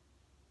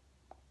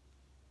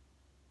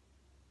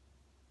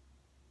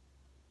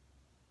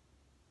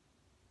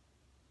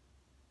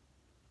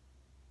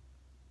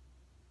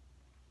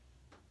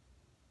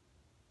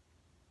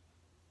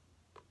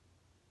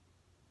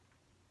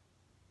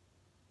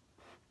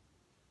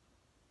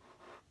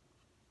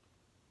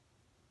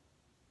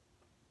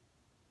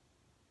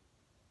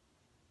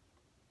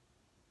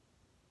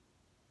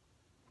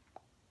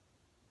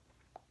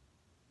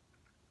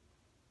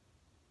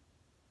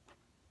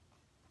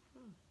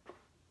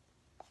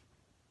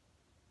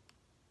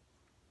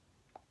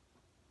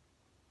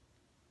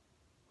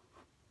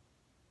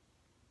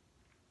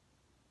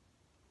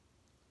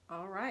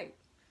 All right,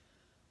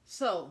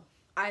 so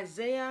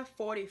Isaiah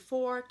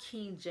 44,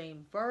 King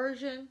James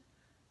Version.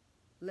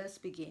 Let's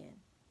begin.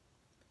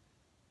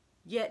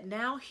 Yet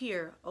now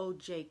hear, O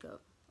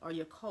Jacob, or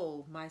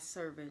Yaakov, my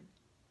servant,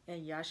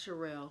 and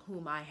Yasharel,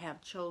 whom I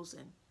have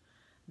chosen.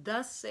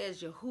 Thus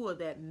says YAHUAH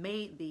that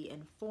made thee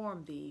and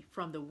formed thee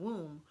from the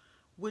womb,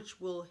 which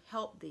will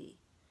help thee.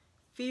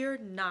 Fear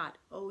not,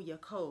 O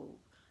Yaakov,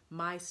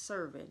 my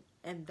servant,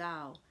 and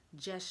thou,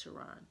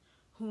 Jeshurun,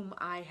 whom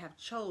I have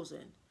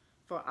chosen.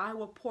 For I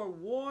will pour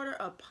water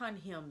upon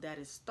him that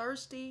is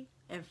thirsty,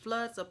 and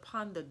floods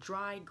upon the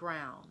dry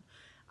ground.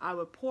 I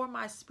will pour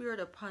my spirit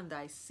upon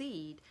thy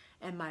seed,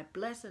 and my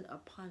blessing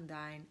upon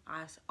thine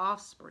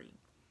offspring.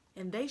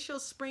 And they shall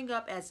spring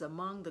up as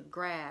among the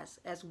grass,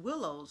 as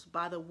willows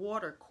by the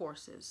water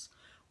courses.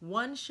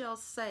 One shall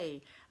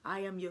say, I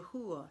am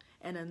Yahuwah,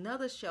 and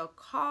another shall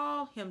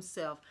call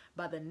himself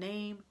by the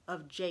name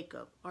of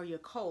Jacob, or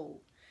Yaakov.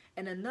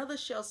 And another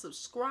shall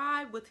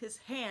subscribe with his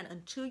hand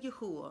unto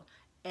Yahuwah,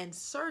 and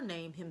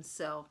surname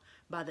himself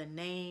by the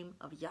name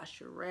of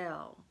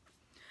Yasharel.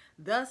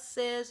 Thus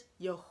says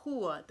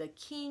Yahuwah, the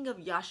king of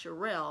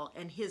Yasharel,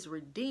 and his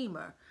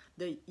redeemer,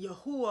 the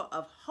Yahuwah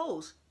of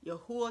hosts,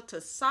 Yahuwah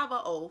to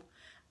Sabaoth,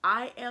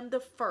 I am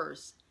the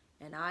first,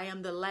 and I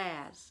am the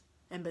last,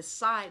 and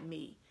beside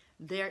me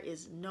there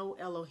is no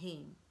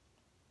Elohim.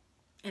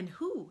 And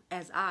who,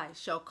 as I,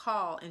 shall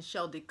call and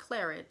shall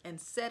declare it,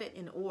 and set it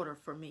in order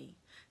for me,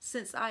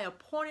 since I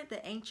appointed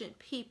the ancient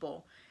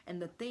people,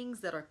 and the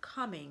things that are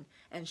coming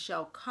and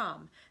shall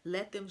come,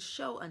 let them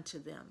show unto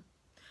them.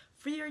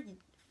 Fear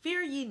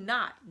ye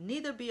not,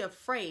 neither be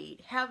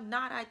afraid. Have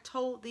not I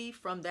told thee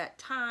from that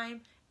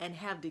time, and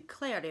have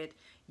declared it?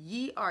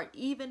 Ye are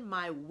even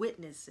my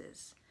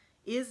witnesses.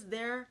 Is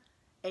there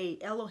a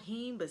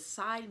Elohim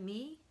beside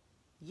me?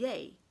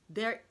 Yea,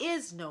 there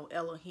is no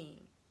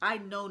Elohim. I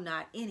know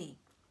not any.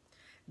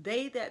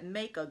 They that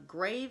make a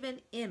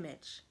graven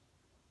image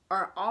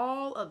are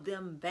all of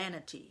them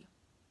vanity,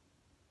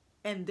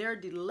 and their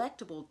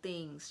delectable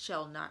things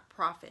shall not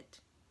profit.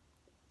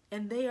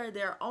 And they are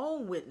their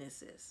own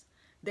witnesses.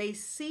 They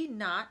see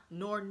not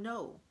nor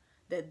know,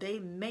 that they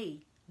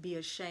may be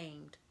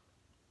ashamed.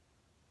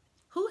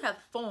 Who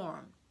hath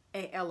formed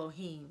a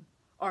Elohim,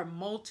 or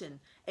molten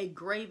a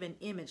graven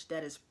image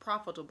that is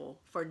profitable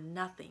for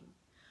nothing?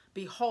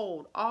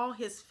 Behold, all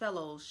his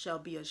fellows shall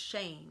be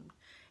ashamed,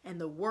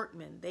 and the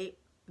workmen,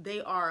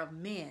 they are of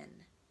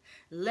men.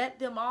 Let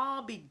them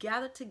all be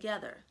gathered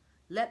together.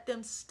 Let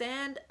them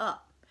stand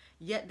up,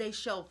 yet they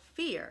shall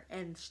fear,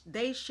 and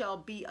they shall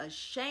be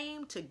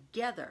ashamed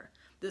together.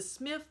 The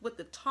smith with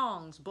the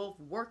tongs both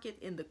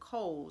worketh in the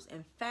coals,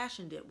 and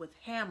fashioned it with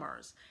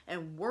hammers,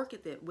 and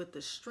worketh it with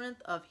the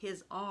strength of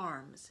his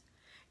arms.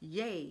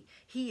 Yea,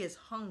 he is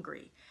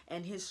hungry,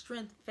 and his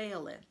strength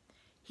faileth.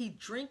 He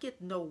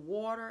drinketh no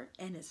water,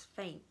 and is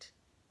faint.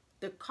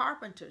 The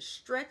carpenter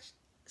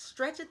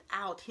stretcheth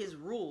out his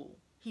rule.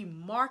 He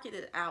marketh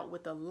it out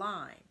with a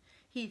line.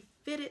 He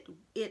fitted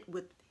it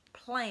with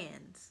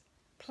planes,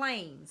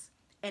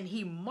 and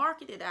he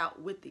marketh it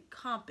out with the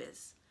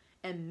compass,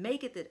 and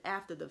maketh it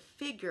after the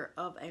figure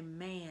of a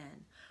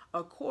man,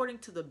 according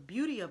to the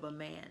beauty of a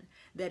man,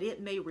 that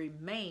it may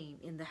remain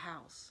in the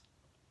house.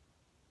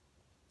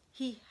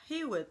 He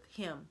heweth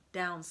him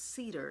down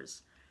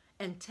cedars,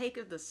 and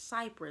taketh the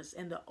cypress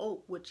and the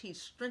oak which he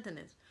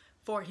strengtheneth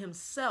for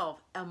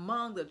himself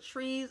among the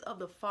trees of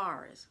the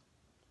forest.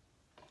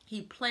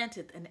 He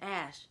planteth an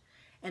ash,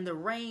 and the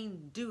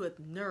rain doeth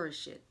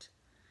nourish it.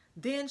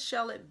 Then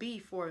shall it be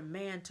for a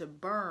man to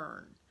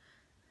burn,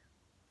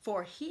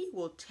 for he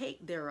will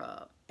take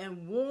thereof,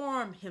 and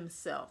warm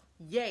himself.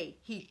 Yea,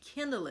 he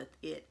kindleth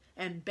it,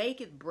 and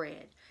baketh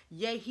bread.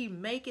 Yea, he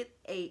maketh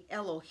a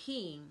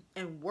Elohim,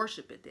 and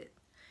worshipeth it.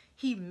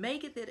 He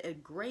maketh it a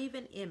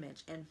graven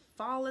image, and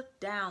falleth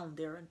down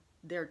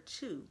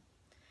thereto.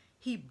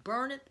 He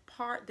burneth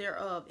part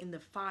thereof in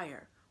the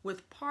fire.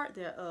 With part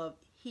thereof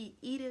he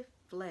eateth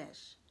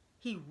flesh.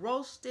 He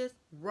roasteth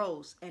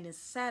roast, and is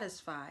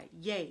satisfied.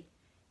 Yea,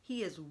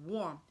 he is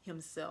warmed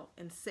himself,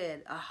 and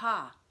said,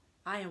 Aha,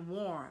 I am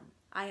warm.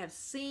 I have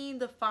seen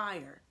the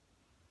fire.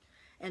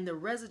 And the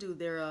residue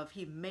thereof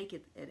he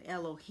maketh an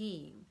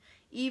Elohim,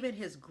 even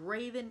his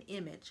graven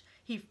image.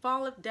 He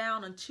falleth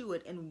down unto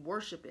it, and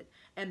worshipeth,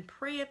 and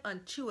prayeth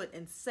unto it,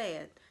 and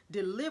saith,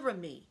 Deliver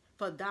me,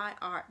 for thou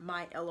art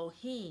my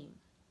Elohim.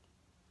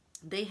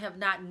 They have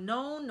not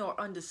known nor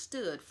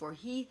understood, for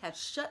he hath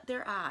shut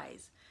their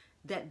eyes,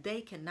 that they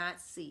cannot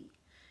see,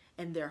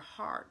 and their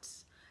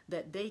hearts,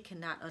 that they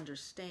cannot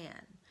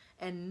understand.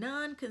 And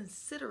none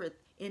considereth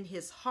in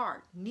his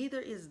heart, neither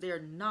is there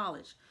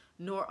knowledge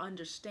nor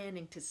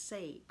understanding to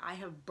say, I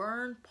have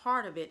burned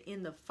part of it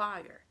in the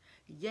fire.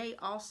 Yea,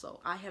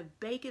 also, I have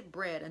baked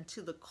bread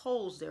unto the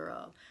coals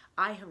thereof.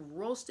 I have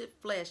roasted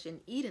flesh and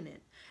eaten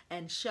it.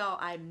 And shall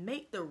I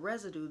make the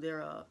residue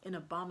thereof an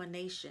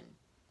abomination?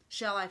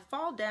 Shall I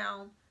fall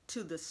down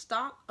to the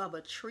stalk of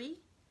a tree?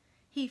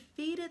 He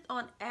feedeth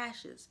on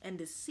ashes, and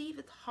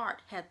deceiveth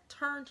heart hath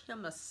turned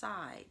him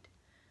aside.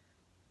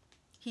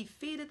 He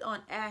feedeth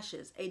on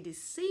ashes, a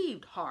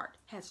deceived heart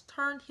has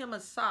turned him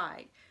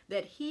aside,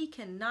 that he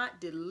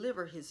cannot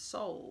deliver his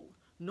soul,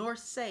 nor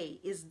say,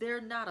 Is there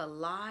not a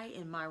lie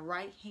in my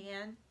right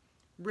hand?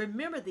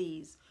 Remember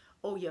these,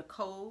 O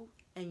Yaakov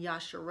and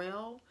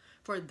Yasharel,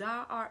 for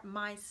thou art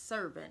my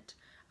servant.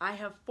 I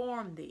have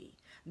formed thee.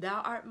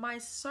 Thou art my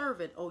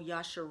servant, O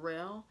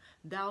Yasharel.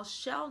 Thou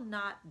shalt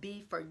not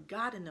be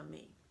forgotten of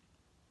me.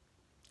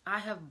 I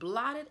have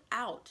blotted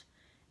out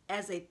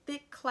as a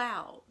thick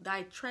cloud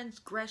thy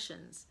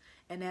transgressions,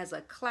 and as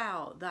a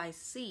cloud thy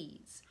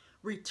seeds.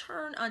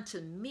 Return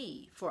unto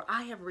me, for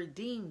I have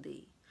redeemed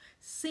thee.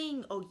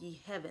 Sing, O ye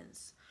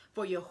heavens,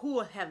 for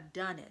Yahuwah hath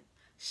done it.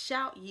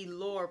 Shout, ye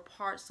lower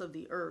parts of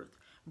the earth,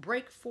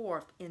 Break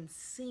forth in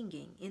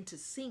singing, into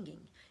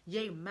singing,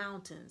 yea,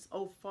 mountains,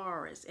 O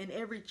forests, and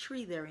every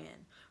tree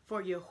therein.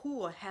 For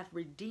Yahuwah hath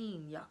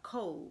redeemed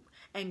Jacob,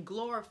 and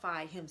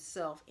glorified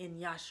himself in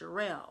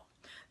Yasharel.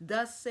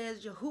 Thus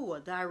says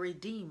Yahuwah thy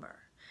Redeemer,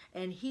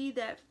 and he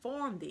that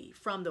formed thee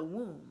from the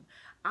womb.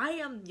 I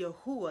am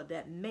Yahuwah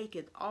that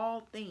maketh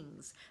all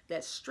things,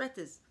 that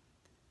stretcheth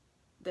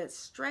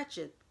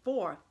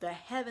forth the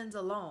heavens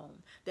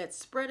alone, that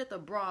spreadeth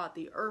abroad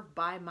the earth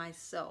by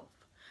myself.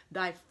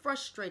 Thy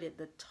frustrated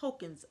the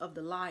tokens of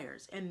the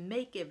liars, and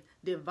maketh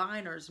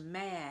diviners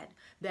mad,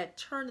 that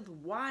turneth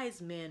wise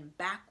men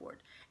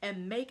backward,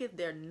 and maketh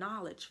their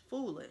knowledge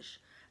foolish,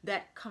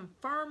 that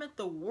confirmeth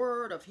the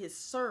word of his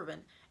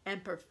servant,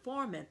 and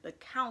performeth the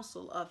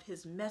counsel of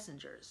his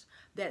messengers,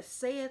 that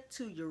saith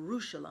to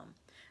Jerusalem,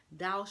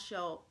 thou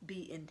shalt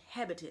be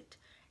inhabited,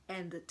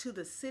 and to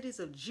the cities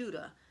of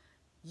Judah,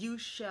 you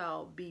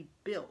shall be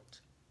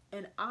built,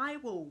 and I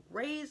will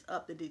raise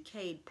up the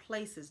decayed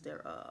places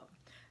thereof,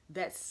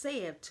 that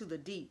saith to the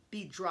deep,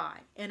 be dry,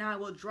 and I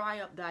will dry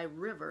up thy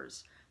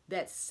rivers,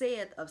 that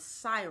saith of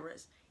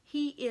Cyrus,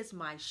 he is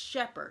my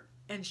shepherd,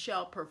 and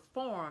shall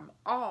perform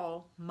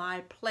all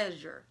my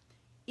pleasure,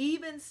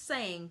 even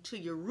saying to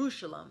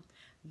Jerusalem,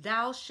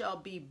 thou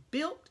shalt be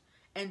built,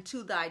 and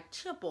to thy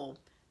temple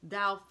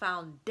thou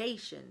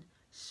foundation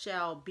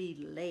shall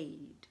be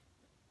laid.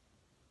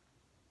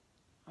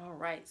 All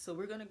right, so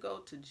we're going to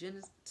go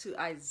to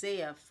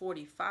Isaiah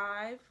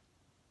 45.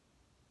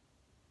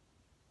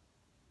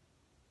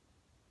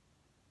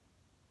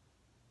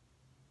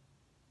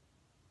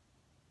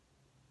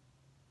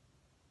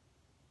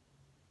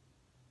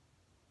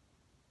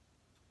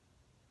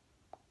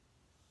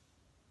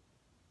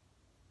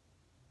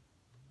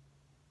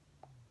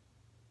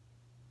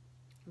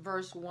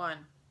 Verse 1,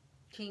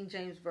 King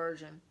James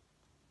Version.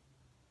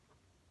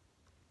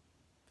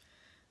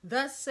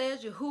 Thus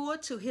says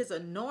Yahuwah to his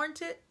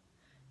anointed,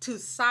 to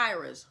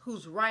Cyrus,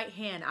 whose right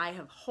hand I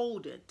have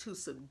holden, to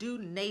subdue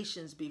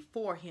nations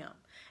before him.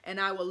 And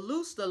I will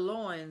loose the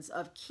loins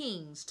of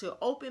kings, to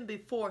open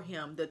before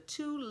him the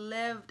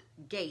two-leaved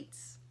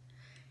gates.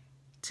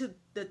 To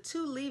the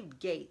two-leaved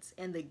gates,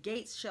 and the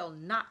gates shall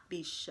not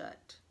be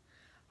shut.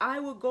 I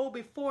will go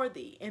before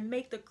thee, and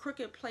make the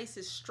crooked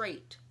places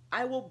straight.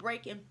 I will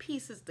break in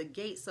pieces the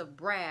gates of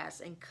brass,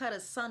 and cut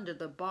asunder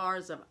the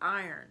bars of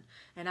iron.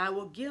 And I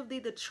will give thee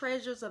the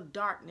treasures of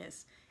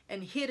darkness,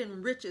 and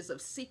hidden riches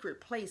of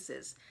secret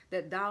places,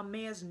 that thou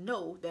mayest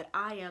know that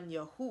I am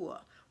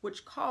Yahuwah,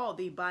 which called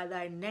thee by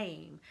thy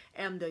name,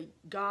 am the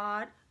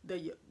God,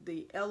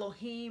 the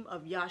Elohim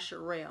of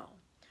Yasharel.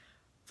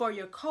 For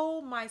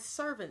Jacob my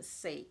servant's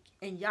sake,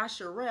 and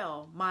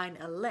Yasharel mine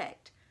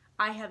elect,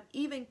 I have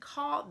even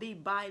called thee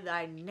by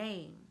thy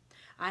name.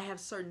 I have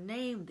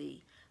surnamed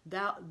thee.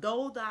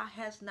 Though thou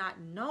hast not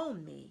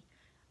known me,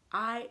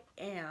 I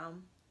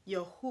am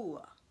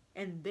Yahuwah,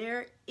 and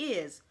there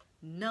is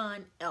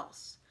none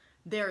else.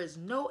 There is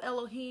no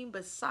Elohim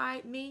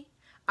beside me.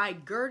 I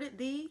girded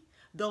thee,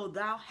 though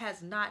thou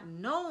hast not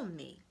known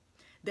me,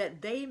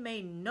 that they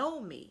may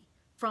know me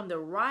from the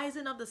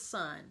rising of the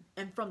sun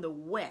and from the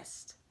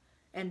west.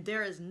 And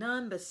there is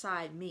none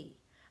beside me.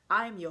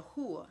 I am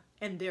Yahuwah,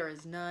 and there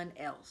is none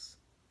else.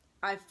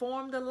 I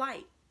form the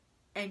light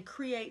and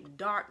create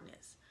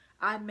darkness.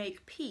 I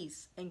make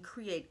peace and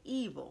create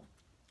evil.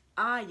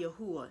 I,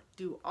 Yahuwah,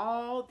 do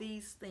all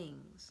these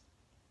things.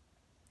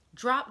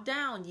 Drop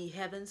down, ye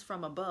heavens,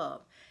 from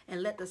above,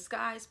 and let the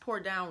skies pour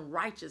down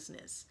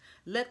righteousness.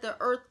 Let the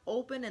earth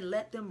open, and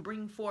let them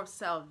bring forth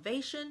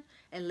salvation,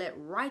 and let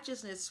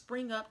righteousness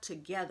spring up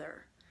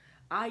together.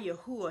 I,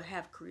 Yahuwah,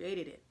 have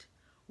created it.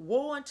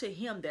 Woe unto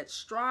him that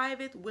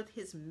striveth with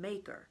his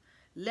maker.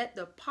 Let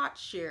the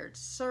potsherds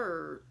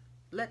strive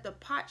with the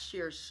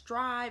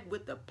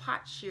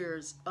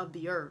potsherds of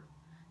the earth.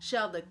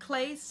 Shall the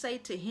clay say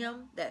to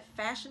him that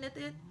fashioneth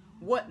it,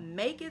 What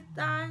makest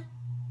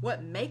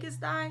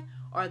thou,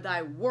 or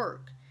thy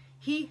work?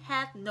 He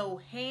hath no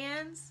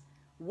hands.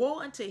 Woe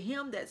unto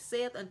him that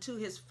saith unto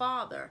his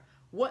father,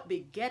 What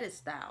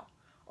begettest thou?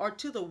 Or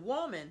to the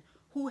woman,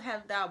 Who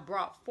hast thou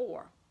brought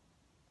forth?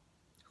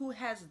 Who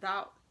hast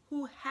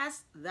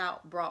thou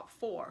brought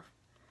forth?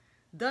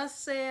 Thus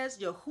says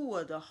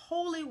Yahuwah, the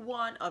Holy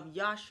One of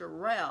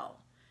Yasharel,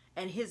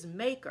 and his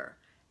Maker,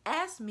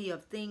 Ask me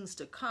of things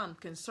to come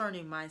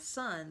concerning my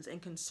sons,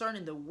 and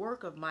concerning the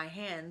work of my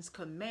hands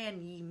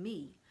command ye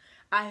me.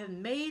 I have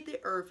made the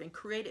earth and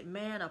created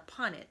man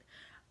upon it.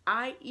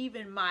 I,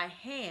 even my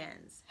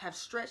hands, have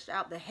stretched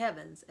out the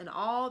heavens, and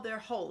all their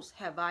hosts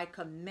have I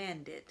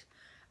commanded.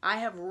 I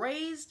have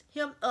raised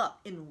him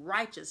up in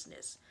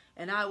righteousness,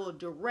 and I will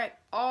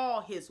direct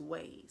all his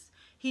ways.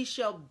 He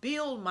shall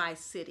build my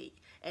city,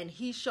 and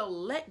he shall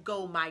let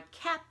go my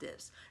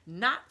captives,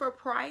 not for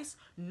price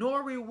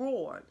nor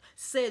reward,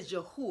 says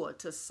Yahuwah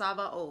to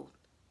Sabaoth.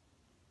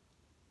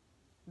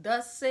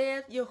 Thus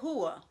saith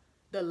Yahuwah,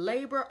 the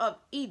labor of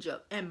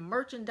Egypt and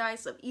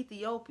merchandise of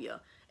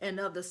Ethiopia and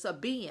of the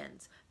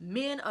Sabaeans,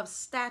 men of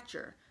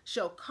stature,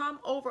 shall come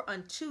over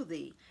unto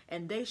thee,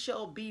 and they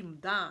shall be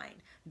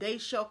thine. They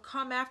shall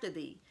come after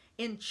thee,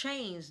 In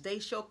chains they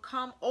shall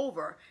come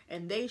over,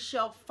 and they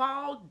shall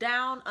fall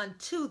down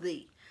unto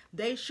thee.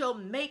 They shall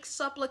make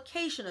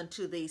supplication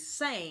unto thee,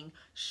 saying,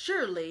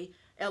 Surely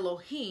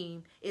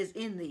Elohim is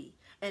in thee,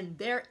 and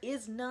there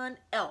is none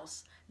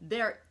else.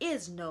 There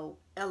is no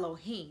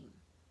Elohim.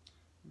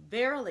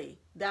 Verily,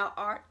 thou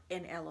art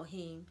an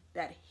Elohim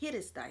that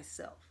hiddest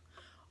thyself.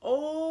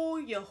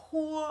 O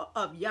Yahuwah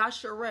of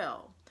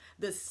Yasharel,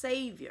 the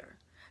Savior,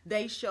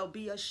 they shall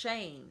be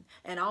ashamed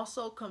and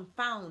also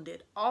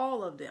confounded,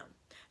 all of them.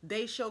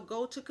 They shall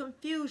go to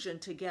confusion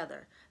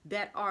together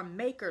that are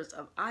makers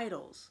of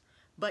idols.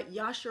 But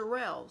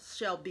Yasharel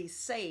shall be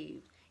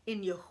saved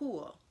in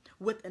Yahuwah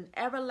with an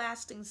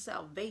everlasting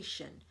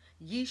salvation.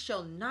 Ye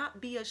shall not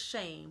be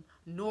ashamed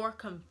nor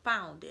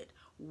confounded,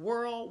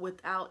 world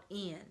without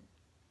end.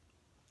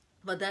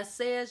 But thus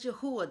says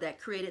Yahuwah that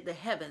created the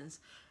heavens,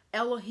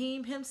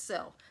 Elohim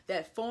himself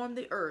that formed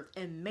the earth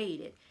and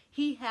made it.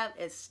 He hath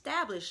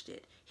established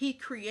it. He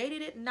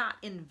created it not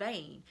in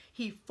vain.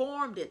 He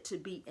formed it to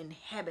be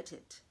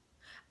inhabited.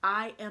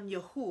 I am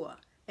Yahuwah,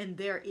 and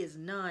there is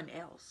none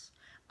else.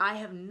 I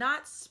have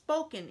not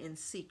spoken in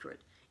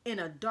secret, in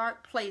a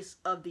dark place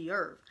of the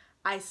earth.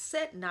 I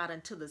said not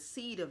unto the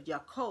seed of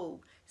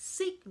Jacob,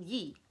 Seek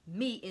ye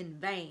me in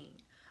vain.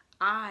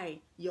 I,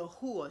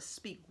 Yahuwah,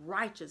 speak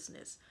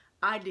righteousness.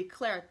 I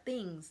declare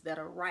things that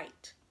are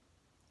right.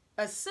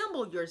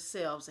 Assemble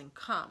yourselves and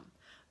come.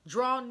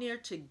 Draw near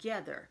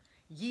together,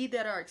 ye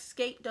that are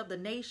escaped of the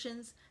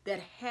nations, that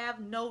have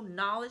no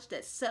knowledge,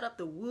 that set up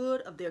the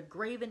wood of their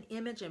graven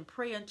image and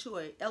pray unto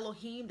a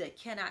Elohim that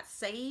cannot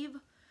save.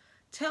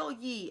 Tell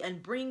ye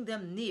and bring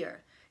them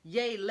near,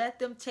 yea, let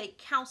them take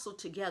counsel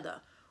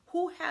together.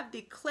 Who have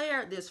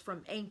declared this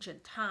from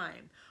ancient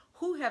time?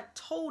 Who have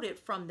told it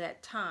from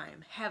that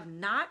time? Have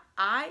not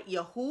I,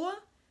 Yahuwah?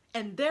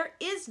 And there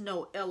is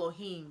no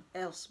Elohim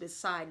else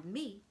beside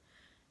me,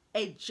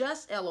 a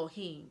just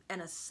Elohim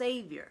and a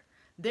Savior.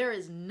 There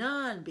is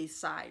none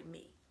beside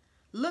me.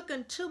 Look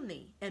unto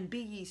me and be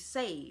ye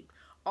saved,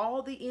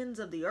 all the ends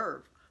of the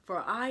earth,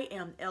 for I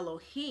am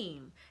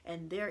Elohim,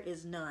 and there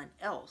is none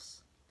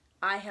else.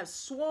 I have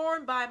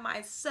sworn by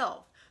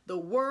myself, the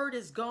word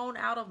is gone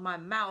out of my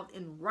mouth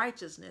in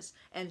righteousness,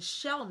 and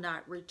shall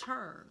not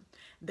return,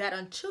 that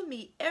unto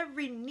me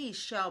every knee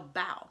shall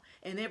bow,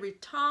 and every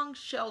tongue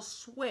shall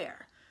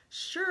swear.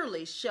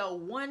 Surely shall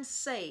one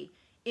say,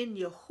 In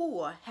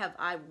Yahuwah have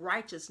I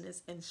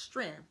righteousness and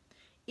strength.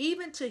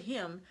 Even to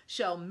him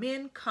shall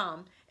men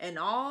come, and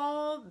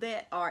all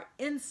that are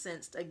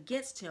incensed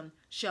against him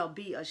shall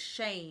be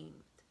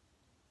ashamed.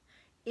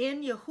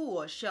 In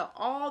Yahuwah shall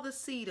all the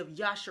seed of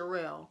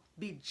Yasharel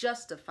be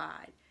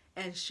justified,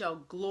 and shall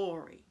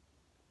glory.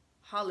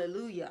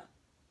 Hallelujah.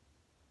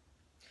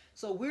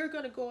 So we're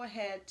going to go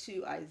ahead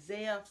to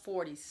Isaiah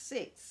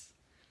 46,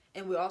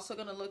 and we're also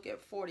going to look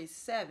at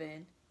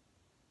 47,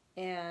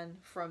 and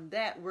from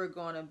that we're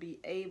going to be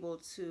able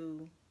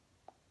to,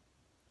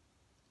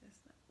 that's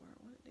not where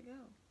I wanted to go.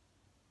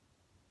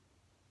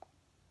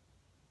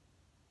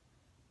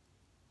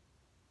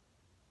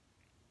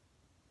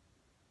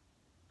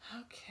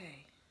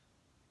 Okay,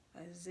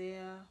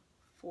 Isaiah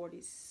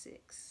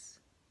 46.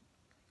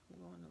 I'm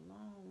going a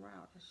long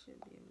route. I should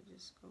be able to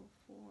just go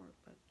forward,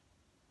 but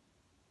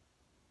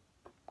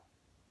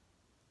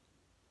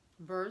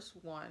verse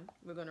 1,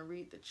 we're going to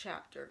read the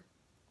chapter.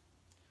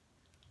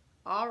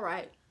 All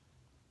right.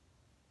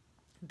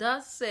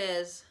 Thus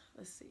says,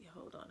 let's see,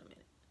 hold on a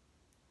minute.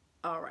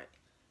 All right.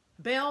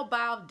 Baal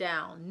bowed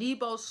down,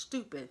 Nebo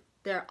stoopeth.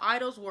 Their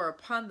idols were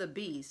upon the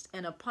beast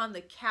and upon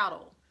the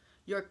cattle.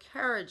 Your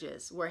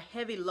carriages were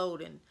heavy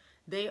loaden.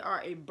 They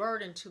are a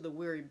burden to the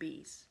weary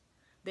beast.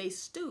 They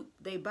stoop,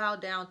 they bow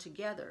down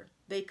together.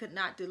 They could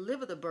not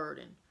deliver the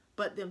burden,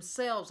 but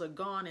themselves are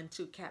gone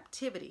into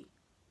captivity.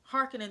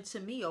 Hearken unto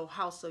me, O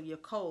house of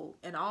Jacob,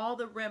 and all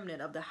the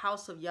remnant of the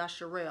house of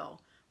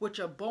Yasharel,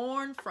 which are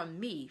born from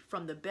me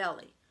from the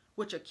belly,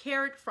 which are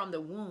carried from the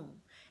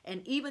womb.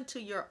 And even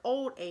to your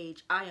old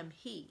age I am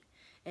he,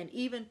 and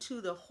even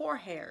to the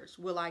hoar-hairs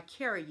will I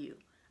carry you.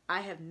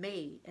 I have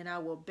made, and I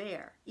will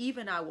bear,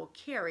 even I will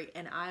carry,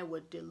 and I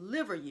will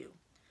deliver you.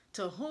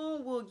 To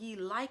whom will ye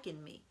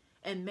liken me,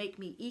 and make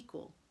me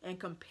equal, and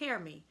compare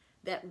me,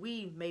 that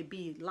we may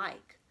be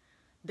like?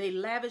 They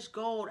lavish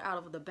gold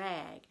out of the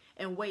bag,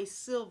 and weigh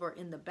silver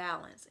in the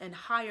balance, and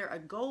hire a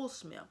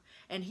goldsmith,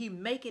 and he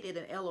maketh it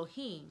an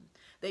Elohim.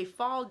 They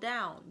fall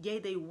down, yea,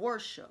 they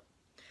worship.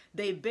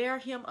 They bear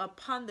him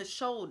upon the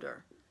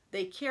shoulder.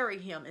 They carry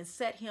him, and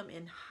set him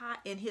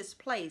in his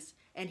place,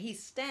 and he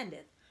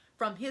standeth.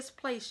 From his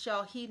place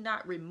shall he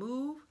not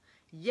remove?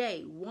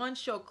 Yea, one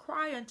shall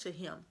cry unto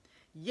him,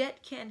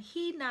 yet can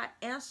he not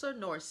answer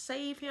nor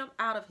save him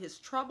out of his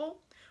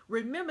trouble?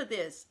 Remember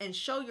this, and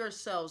show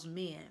yourselves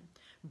men.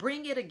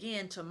 Bring it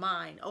again to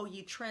mind, O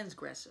ye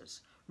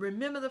transgressors.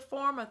 Remember the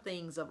former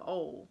things of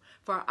old.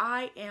 For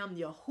I am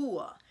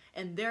Yahuwah,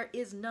 and there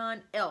is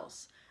none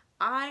else.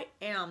 I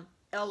am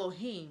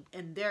Elohim,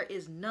 and there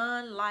is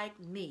none like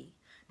me,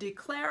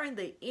 declaring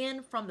the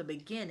end from the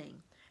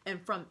beginning,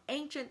 and from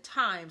ancient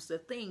times the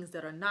things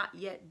that are not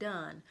yet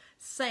done,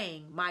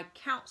 saying, my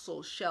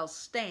counsel shall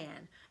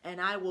stand,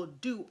 and I will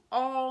do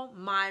all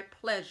my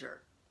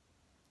pleasure.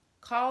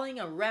 Calling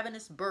a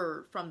ravenous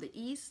bird from the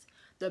east,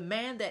 the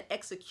man that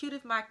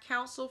executeth my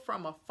counsel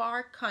from a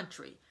far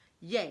country.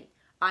 Yea,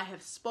 I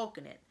have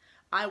spoken it.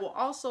 I will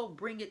also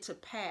bring it to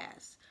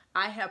pass.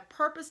 I have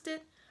purposed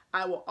it.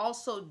 I will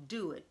also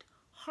do it.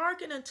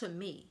 Hearken unto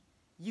me,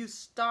 you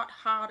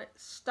stout-hearted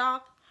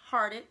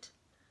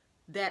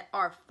that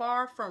are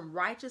far from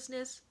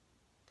righteousness.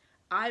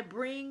 I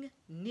bring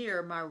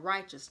near my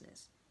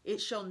righteousness.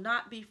 It shall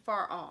not be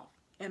far off,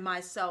 and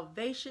my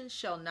salvation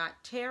shall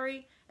not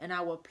tarry, and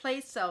I will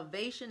place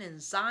salvation in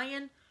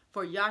Zion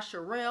for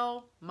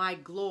Yasharel, my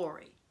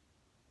glory.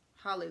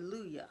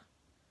 Hallelujah.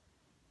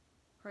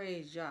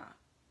 Praise Yah.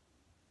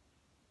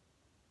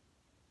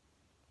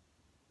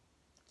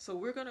 So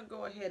we're going to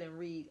go ahead and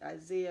read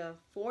Isaiah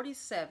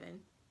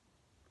 47.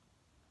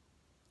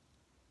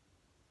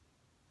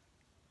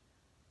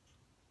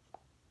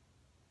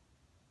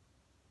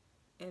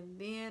 And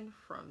then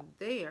from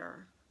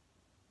there,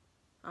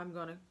 I'm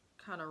going to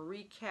kind of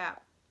recap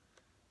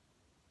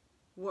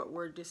what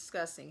we're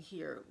discussing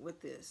here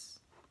with this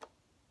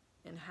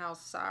and how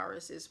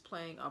Cyrus is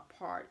playing a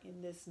part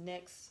in this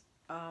next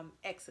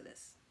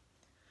Exodus.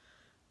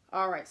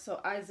 All right,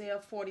 so Isaiah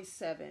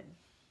 47.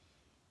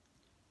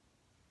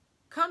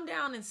 Come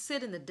down and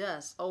sit in the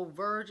dust, O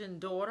virgin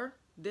daughter.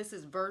 This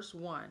is verse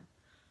 1.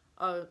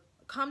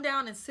 Come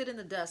down and sit in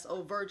the dust,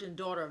 O virgin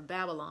daughter of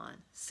Babylon.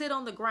 Sit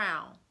on the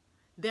ground.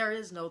 There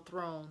is no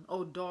throne,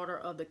 O daughter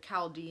of the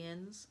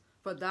Chaldeans,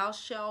 for thou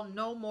shalt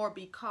no more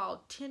be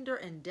called tender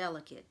and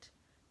delicate.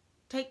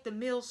 Take the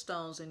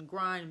millstones and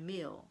grind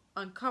meal.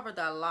 Uncover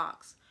thy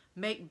locks.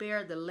 Make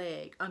bare the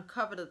leg.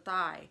 Uncover the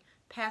thigh.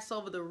 Pass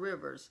over the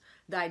rivers.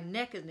 Thy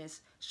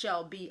nakedness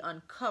shall be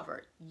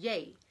uncovered.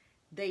 Yea,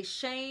 thy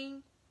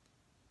shame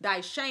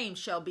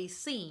shall be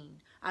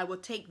seen. I will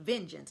take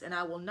vengeance, and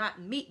I will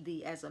not meet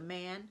thee as a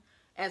man.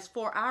 As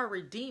for our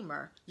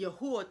Redeemer,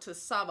 YAHUAH to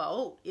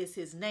Sabaoth is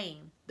his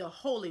name, the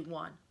Holy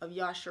One of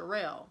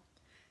Yasharel.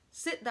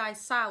 Sit thy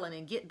silent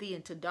and get thee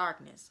into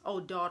darkness, O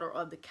daughter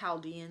of the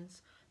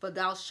Chaldeans, for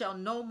thou shalt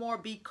no more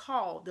be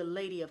called the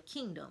Lady of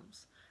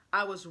Kingdoms.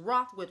 I was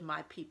wroth with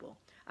my people.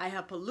 I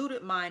have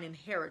polluted mine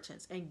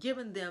inheritance and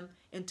given them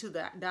into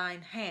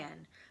thine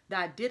hand.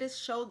 Thou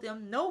didst show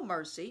them no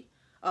mercy.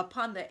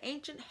 Upon the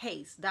ancient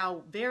haste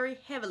thou very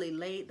heavily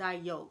laid thy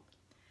yoke.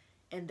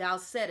 And thou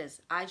saidst,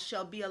 I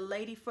shall be a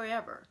lady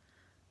forever,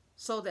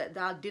 so that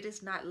thou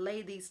didst not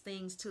lay these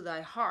things to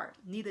thy heart,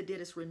 neither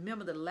didst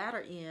remember the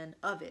latter end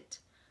of it.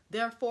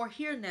 Therefore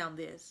hear now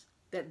this,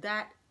 that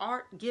thou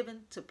art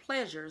given to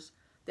pleasures,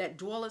 that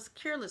dwellest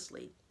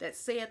carelessly, that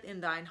saith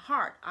in thine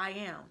heart, I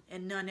am,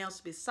 and none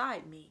else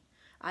beside me.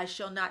 I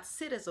shall not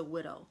sit as a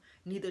widow,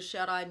 neither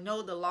shall I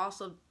know the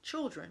loss of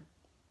children.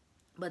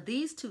 But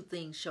these two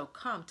things shall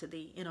come to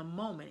thee in a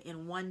moment,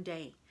 in one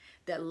day,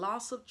 that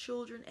loss of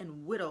children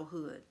and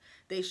widowhood.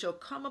 They shall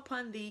come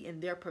upon thee in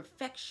their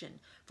perfection,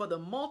 for the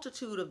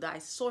multitude of thy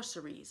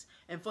sorceries,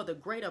 and for the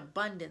great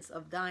abundance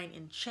of thine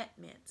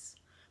enchantments.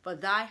 For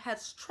thou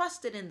hast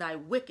trusted in thy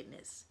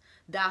wickedness.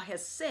 Thou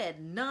hast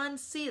said, none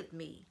seeth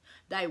me.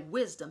 Thy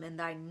wisdom and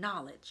thy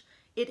knowledge,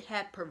 it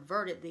hath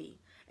perverted thee.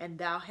 And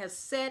thou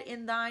hast said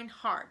in thine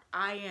heart,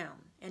 I am,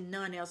 and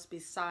none else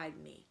beside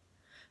me.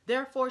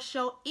 Therefore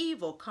shall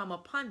evil come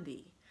upon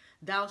thee.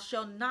 Thou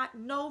shalt not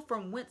know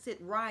from whence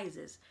it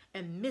rises,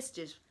 and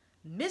mischief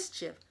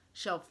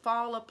shall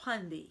fall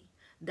upon thee.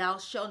 Thou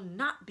shalt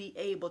not be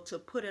able to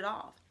put it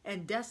off,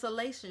 and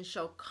desolation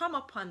shall come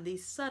upon thee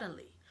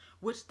suddenly,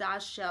 which thou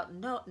shalt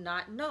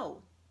not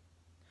know.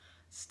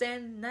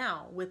 Stand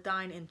now with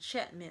thine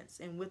enchantments,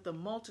 and with the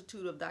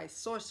multitude of thy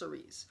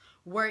sorceries,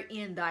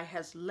 wherein thou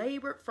hast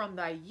labored from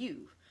thy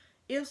youth.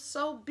 If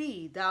so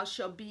be thou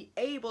shalt be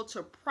able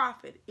to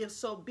profit, if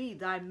so be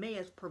thou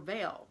mayest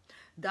prevail.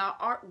 Thou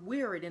art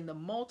wearied in the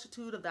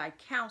multitude of thy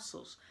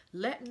counsels.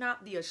 Let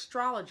not the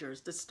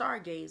astrologers, the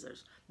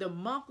stargazers, the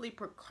monthly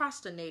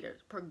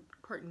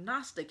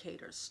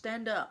prognosticators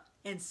stand up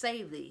and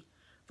save thee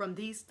from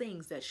these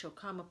things that shall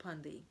come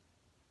upon thee.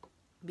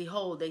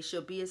 Behold, they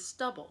shall be as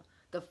stubble.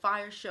 The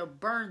fire shall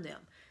burn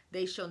them.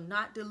 They shall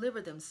not deliver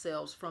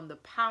themselves from the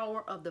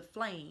power of the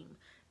flame.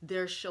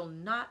 There shall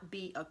not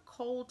be a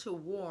coal to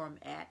warm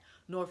at,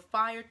 nor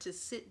fire to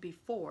sit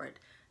before it.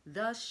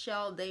 Thus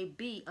shall they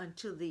be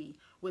unto thee,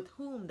 with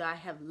whom thou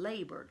have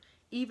labored,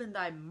 even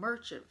thy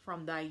merchant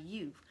from thy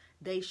youth.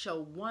 They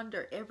shall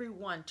wander every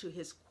one to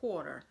his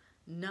quarter.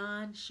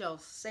 None shall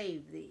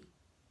save thee.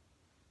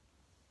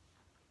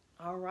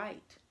 All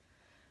right.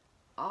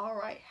 All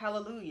right.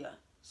 Hallelujah.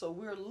 So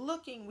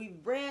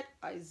we've read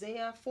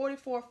Isaiah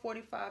 44,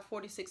 45,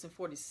 46, and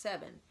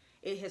 47.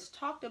 It has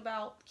talked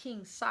about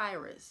King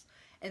Cyrus.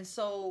 And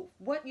so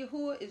what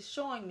YAHUAH is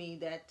showing me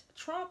that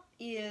Trump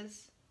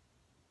is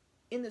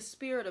in the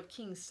spirit of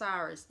King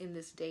Cyrus in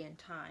this day and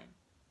time.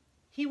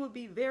 He will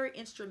be very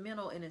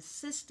instrumental in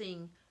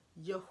assisting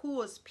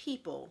YAHUAH's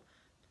people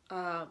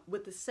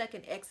with the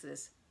second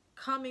Exodus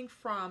coming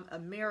from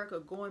America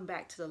going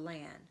back to the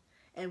land.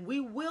 And we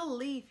will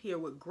leave here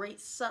with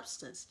great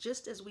substance,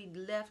 just as we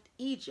left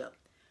Egypt.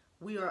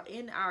 We are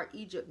in our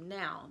Egypt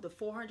now. The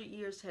 400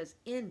 years has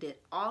ended.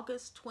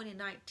 August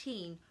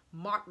 2019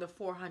 marked the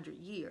 400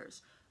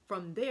 years.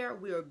 From there,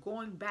 we are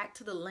going back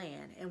to the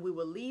land, and we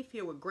will leave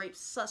here with great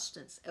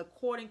substance,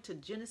 according to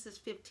Genesis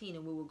 15,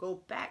 and we will go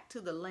back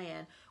to the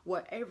land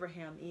where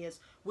Abraham is,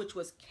 which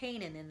was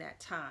Canaan in that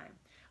time.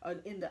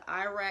 In the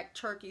Iraq,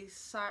 Turkey,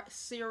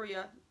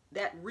 Syria,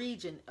 that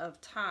region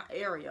of time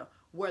area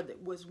where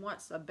it was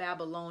once a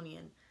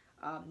Babylonian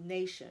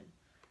nation.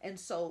 And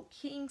so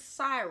King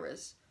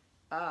Cyrus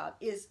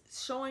is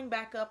showing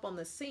back up on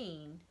the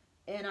scene,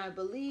 and I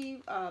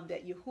believe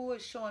that Yahuwah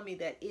is showing me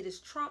that it is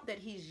Trump that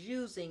he's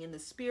using in the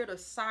spirit of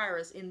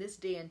Cyrus in this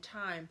day and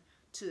time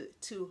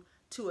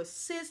to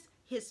assist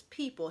his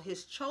people,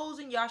 his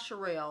chosen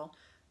Yasharel,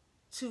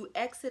 to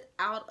exit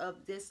out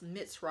of this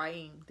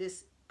Mitzrayim,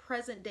 this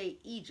present day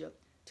Egypt,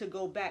 to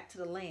go back to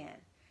the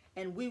land.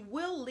 And we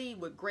will leave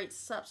with great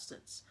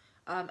substance.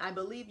 I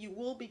believe you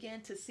will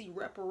begin to see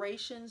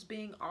reparations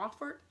being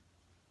offered.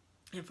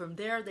 And from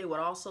there, there would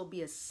also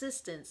be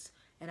assistance.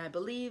 And I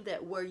believe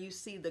that where you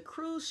see the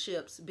cruise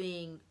ships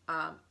being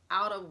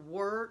out of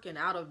work and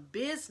out of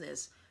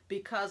business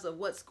because of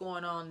what's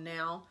going on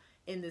now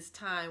in this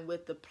time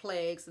with the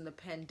plagues and the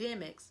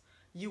pandemics,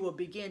 you will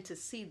begin to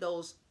see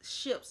those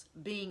ships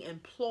being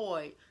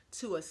employed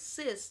to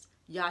assist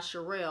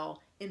Yasharel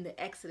in the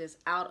exodus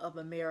out of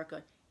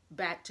America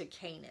back to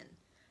Canaan.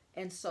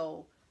 And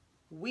so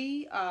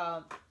we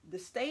the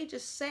stage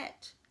is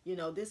set. You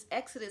know, this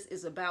exodus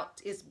is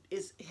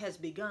has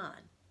begun.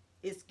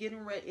 It's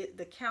getting ready.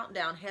 The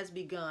countdown has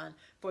begun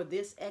for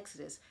this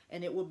exodus,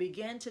 and it will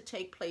begin to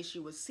take place.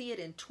 You will see it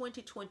in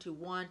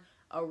 2021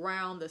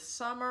 around the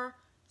summer,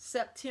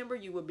 September.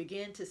 You will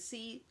begin to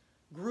see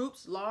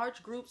groups,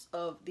 large groups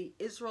of the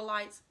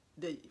Israelites,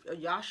 the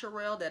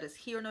Yasharel that is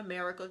here in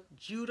America,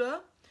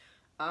 Judah,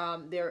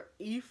 they're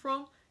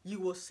Ephraim. You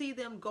will see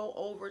them go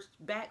over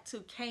back to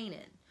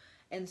Canaan.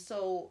 And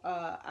so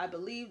I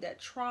believe that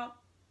Trump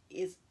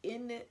is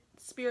in the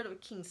spirit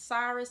of King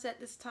Cyrus at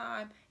this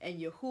time,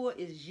 and Yahuwah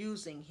is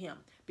using him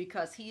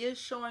because he is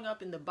showing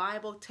up in the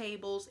Bible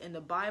tables and the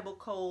Bible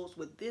codes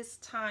with this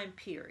time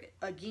period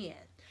again.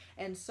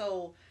 And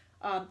so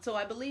so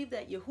I believe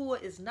that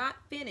Yahuwah is not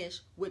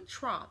finished with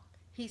Trump.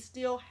 He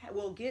still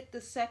will get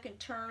the second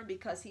term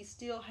because he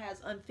still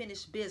has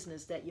unfinished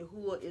business that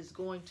Yahuwah is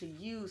going to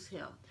use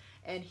him.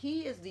 And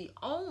he is the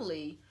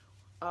only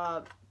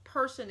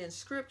person in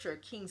scripture,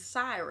 King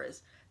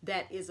Cyrus,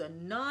 that is a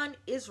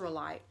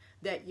non-Israelite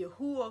that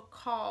Yahuwah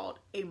called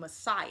a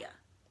Messiah.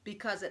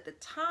 Because at the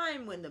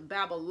time when the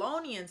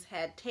Babylonians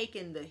had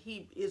taken the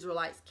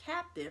Israelites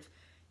captive,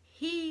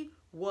 he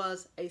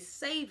was a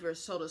savior,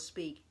 so to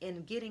speak,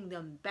 in getting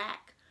them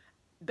back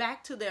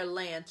to their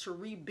land to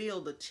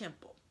rebuild the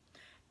temple.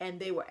 And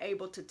they were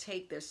able to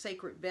take their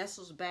sacred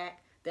vessels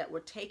back that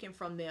were taken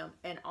from them,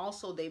 and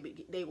also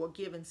they were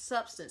given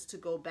substance to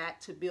go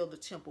back to build the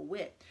temple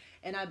with.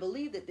 And I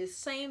believe that this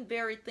same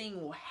very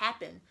thing will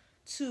happen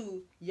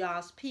to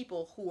Yah's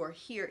people who are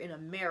here in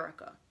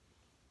America.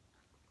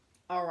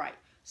 All right,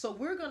 so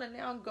we're going to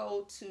now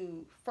go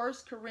to 1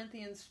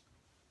 Corinthians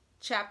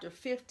chapter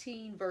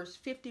 15, verse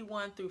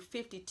 51 through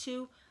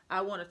 52.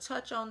 I want to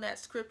touch on that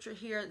scripture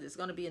here. It's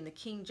going to be in the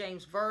King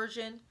James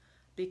Version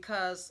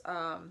because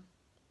I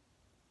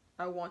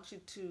want you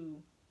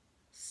to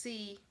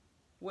see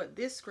what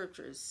this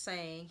scripture is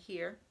saying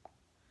here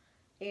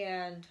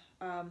and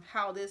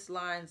how this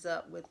lines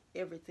up with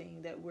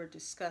everything that we're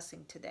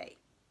discussing today.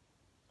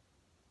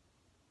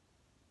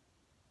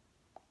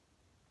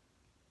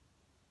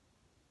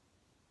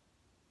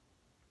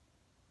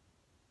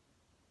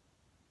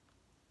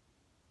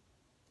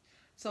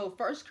 So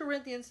 1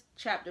 Corinthians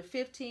chapter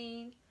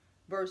 15,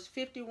 verse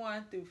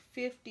 51 through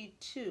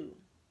 52.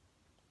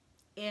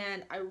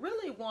 And I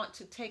really want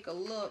to take a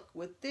look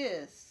with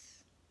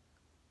this.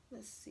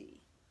 Let's see.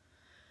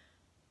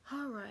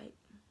 All right.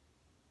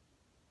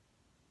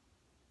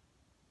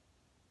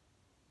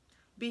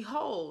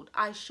 Behold,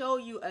 I show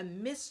you a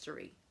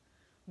mystery.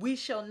 We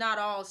shall not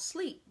all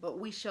sleep, but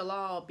we shall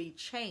all be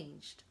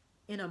changed.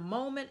 In a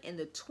moment, in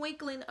the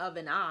twinkling of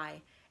an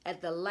eye,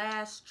 at the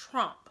last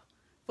trump.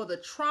 For the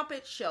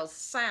trumpet shall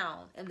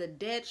sound, and the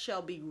dead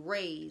shall be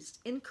raised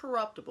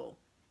incorruptible,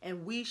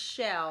 and we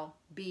shall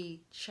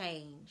be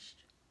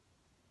changed.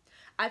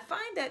 I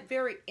find that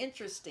very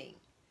interesting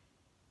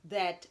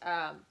that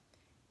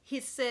he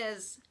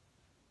says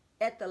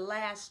at the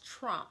last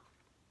trump.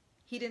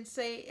 He didn't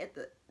say at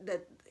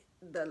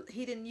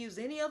he didn't use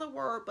any other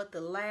word but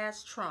the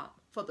last trump.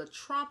 For the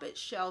trumpet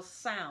shall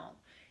sound.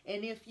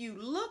 And if you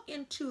look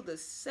into the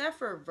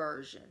Sefer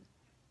version,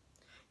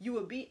 you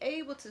will be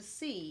able to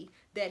see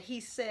that he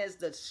says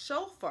the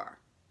shofar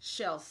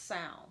shall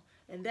sound.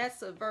 And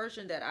that's a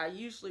version that I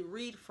usually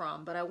read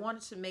from, but I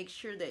wanted to make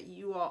sure that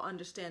you all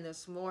understand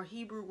there's more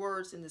Hebrew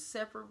words in the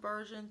Sefer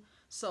version.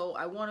 So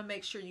I want to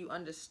make sure you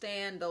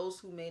understand, those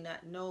who may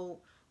not know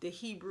the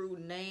Hebrew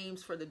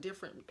names for the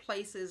different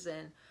places.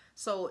 And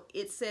so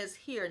it says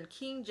here in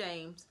King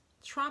James,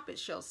 trumpet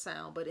shall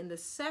sound. But in the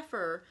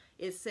Sefer,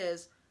 it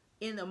says,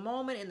 in the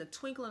moment, in the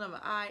twinkling of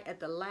an eye, at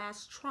the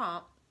last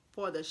trump,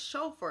 for the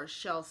shofar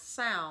shall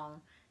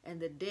sound, and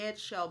the dead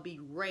shall be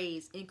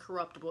raised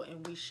incorruptible,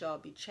 and we shall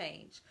be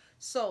changed.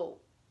 So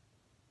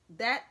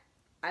that,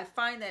 I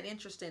find that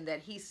interesting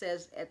that he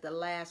says at the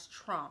last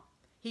trump.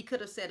 He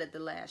could have said at the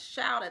last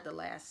shout, at the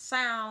last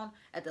sound,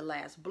 at the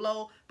last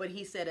blow, but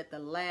he said at the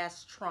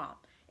last trump.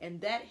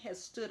 And that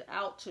has stood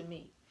out to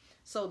me.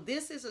 So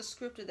this is a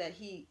scripture that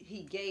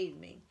he gave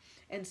me.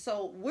 And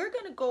so we're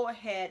going to go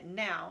ahead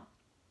now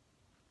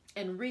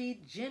and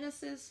read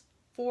Genesis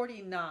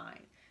 49.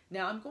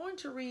 Now I'm going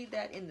to read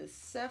that in the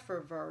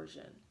Sefer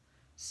version.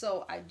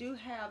 So I do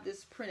have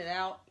this printed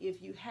out.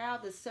 If you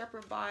have the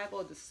Sefer Bible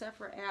or the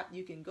Sefer app,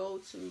 you can go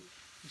to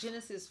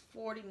Genesis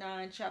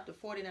 49, chapter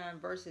 49,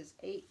 verses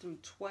 8 through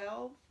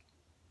 12.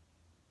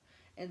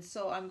 And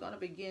so I'm going to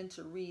begin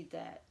to read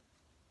that.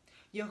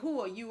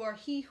 Yahuwah, you are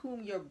he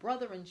whom your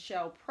brethren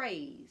shall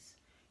praise.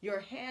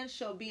 Your hand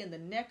shall be in the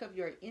neck of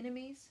your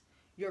enemies.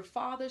 Your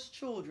father's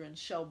children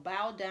shall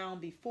bow down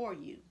before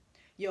you.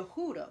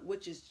 Yehudah,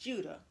 which is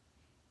Judah,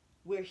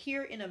 we're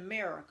here in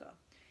America,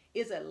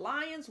 is a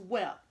lion's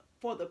whelp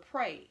for the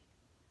prey.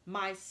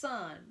 My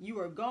son, you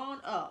are gone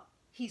up.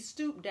 He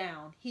stooped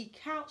down. He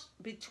couched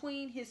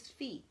between his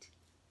feet.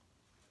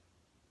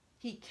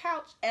 He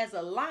couched as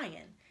a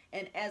lion,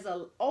 and as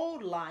an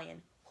old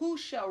lion, who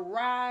shall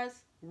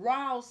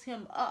rouse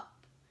him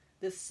up?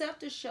 The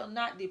scepter shall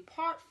not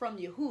depart from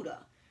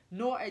Yehudah,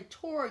 nor a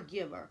Torah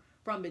giver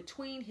from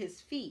between his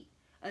feet,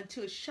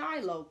 until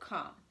Shiloh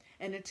come,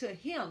 and unto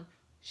him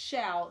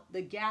shall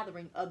the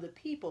gathering of the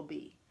people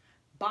be,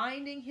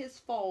 binding his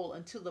foal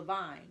unto the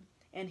vine,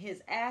 and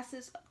his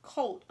ass's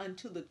coat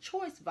unto the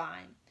choice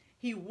vine.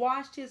 He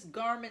washed his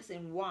garments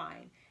in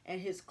wine, and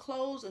his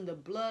clothes in the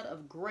blood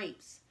of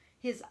grapes.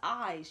 His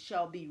eyes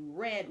shall be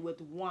red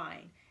with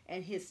wine,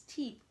 and his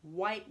teeth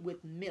white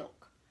with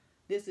milk.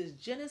 This is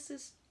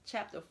Genesis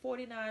chapter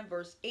 49,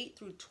 verse 8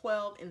 through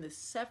 12 in the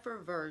Sefer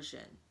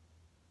version.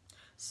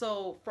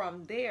 So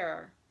from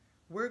there,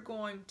 we're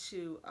going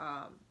to,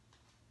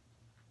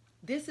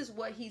 this is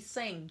what he's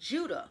saying,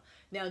 Judah.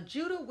 Now,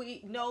 Judah,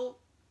 we know,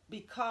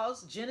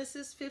 because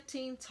Genesis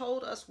 15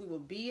 told us we will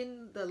be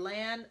in the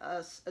land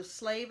of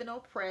slave and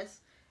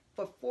oppressed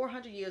for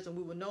 400 years, and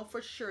we will know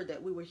for sure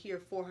that we were here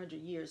 400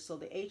 years. So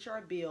the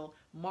HR bill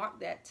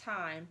marked that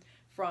time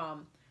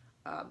from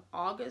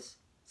August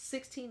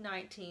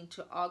 1619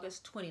 to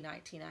August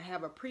 2019. I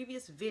have a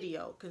previous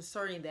video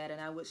concerning that,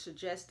 and I would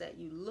suggest that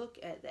you look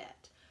at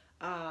that.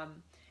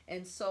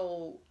 And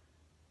so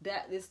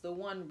that is the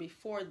one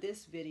before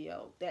this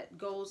video that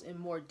goes in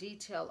more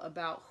detail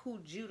about who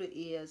Judah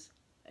is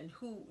and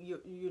who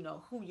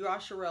who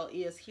Yasharel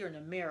is here in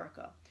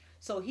America.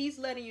 So he's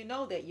letting you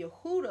know that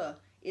Yehudah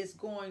is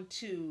going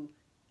to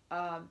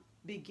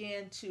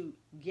begin to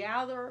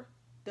gather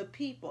the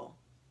people,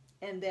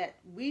 and that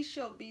we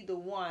shall be the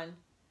one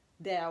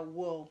that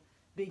will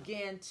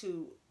begin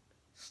to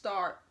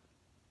start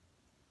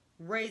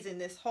raising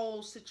this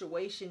whole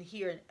situation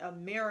here in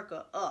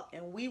America up,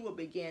 and we will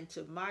begin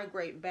to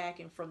migrate back,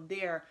 and from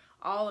there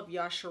all of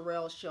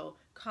Yasharel shall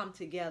come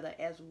together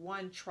as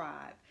one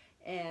tribe.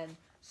 And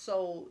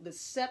so the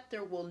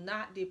scepter will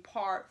not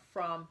depart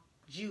from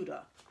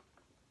Judah.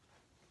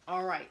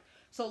 All right,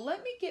 so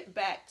let me get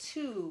back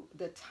to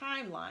the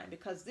timeline,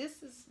 because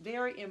this is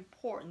very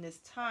important, this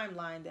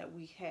timeline that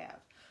we have.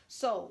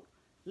 So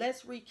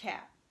let's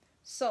recap.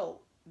 So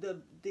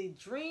the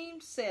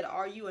dream said,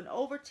 are you an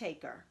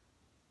overtaker?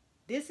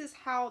 This is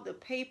how the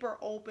paper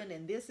opened,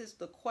 and this is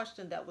the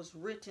question that was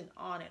written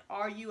on it.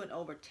 Are you an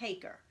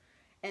overtaker?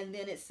 And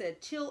then it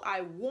said, till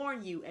I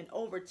warn you and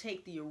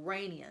overtake the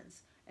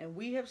Iranians. And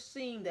we have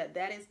seen that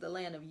that is the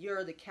land of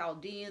Ur, the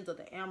Chaldeans, or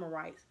the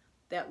Amorites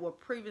that were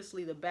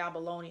previously the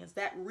Babylonians.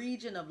 That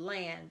region of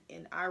land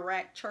in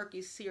Iraq,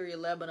 Turkey, Syria,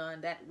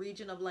 Lebanon, that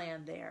region of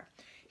land there.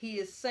 He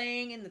is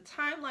saying in the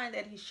timeline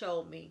that he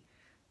showed me,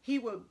 they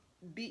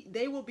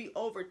will be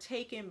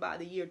overtaken by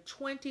the year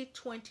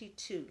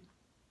 2022.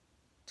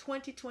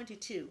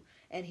 2022.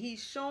 And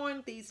he's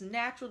showing these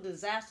natural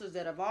disasters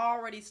that have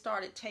already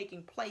started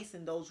taking place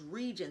in those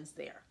regions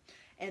there.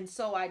 And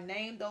so I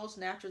named those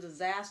natural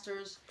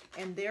disasters,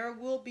 and there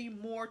will be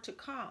more to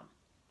come.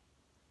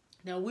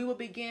 Now we will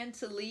begin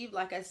to leave,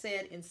 like I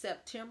said, in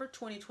September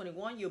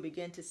 2021, you'll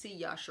begin to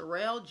see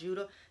Yasharel,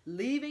 Judah,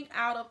 leaving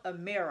out of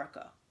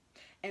America.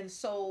 And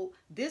so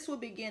this will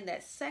begin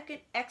that second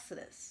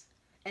Exodus.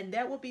 And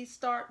that will be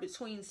start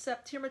between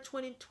September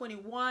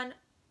 2021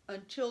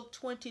 until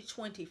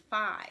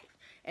 2025.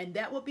 And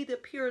that will be the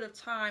period of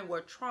time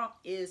where Trump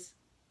is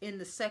in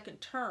the second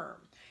term.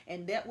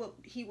 And that will,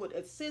 he would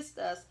assist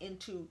us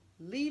into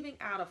leaving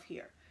out of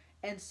here.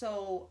 And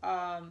so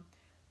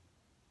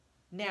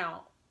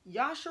now,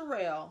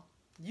 Yasharel,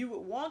 you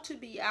would want to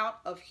be out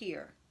of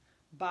here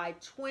by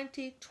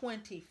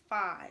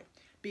 2025,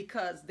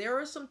 because there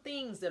are some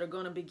things that are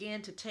going to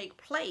begin to take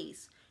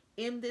place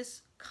in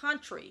this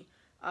country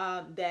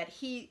that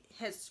he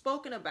has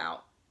spoken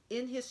about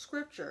in his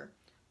scripture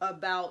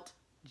about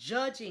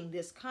judging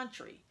this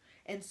country.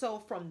 And so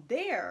from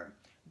there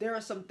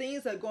are some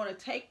things that are going to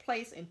take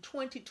place in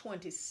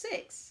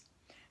 2026.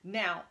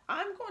 Now,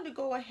 I'm going to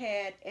go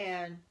ahead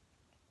and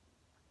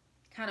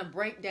kind of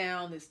break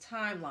down this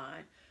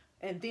timeline,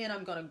 and then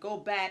I'm going to go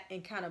back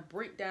and kind of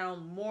break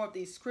down more of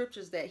these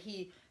scriptures that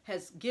he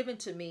has given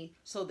to me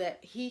so that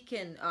he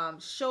can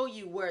show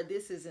you where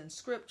this is in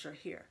scripture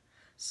here.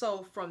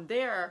 So from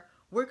there,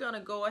 we're going to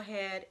go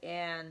ahead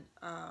and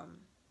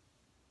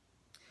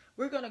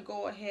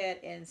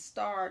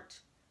start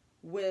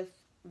with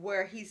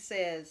where he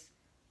says,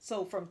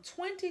 so from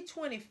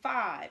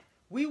 2025,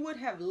 we would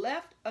have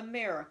left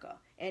America,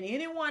 and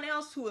anyone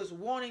else who is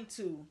wanting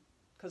to,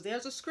 because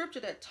there's a scripture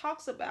that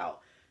talks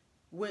about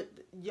with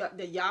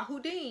the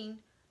Yahudim,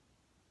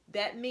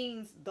 that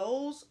means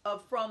those are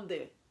from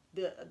the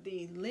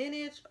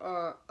lineage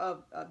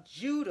of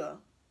Judah,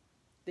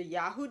 the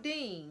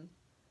Yahudim,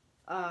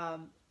 a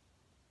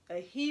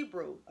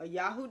Hebrew, a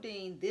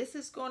Yahudim. This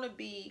is going to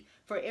be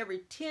for every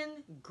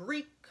 10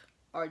 Greek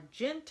or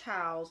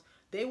Gentiles,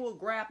 they will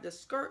grab the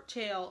skirt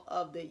tail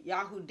of the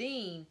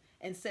Yahudim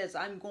and says,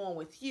 I'm going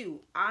with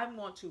you. I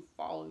want to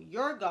follow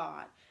your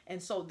God.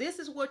 And so this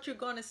is what you're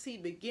going to see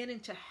beginning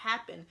to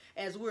happen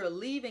as we're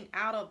leaving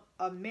out of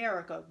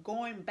America,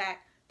 going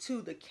back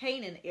to the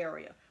Canaan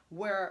area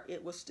where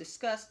it was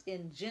discussed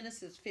in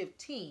Genesis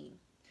 15.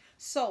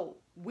 So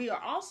we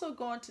are also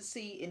going to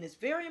see, and it's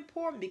very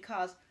important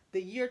because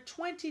the year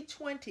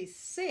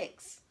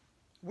 2026,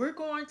 we're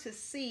going to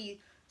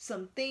see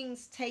some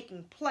things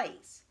taking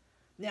place.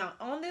 Now,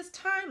 on this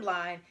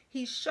timeline,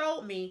 he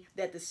showed me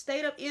that the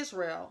state of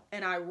Israel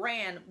and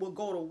Iran will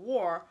go to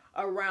war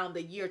around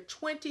the year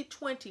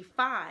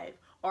 2025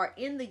 or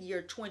in the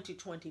year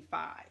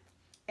 2025.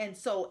 And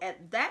so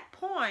at that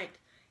point,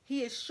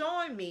 he is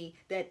showing me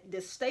that the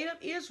state of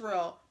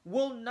Israel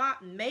will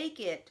not make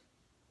it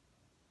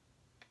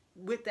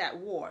with that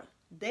war.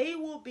 They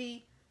will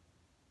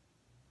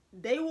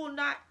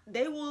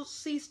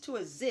cease to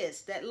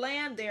exist. That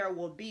land there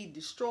will be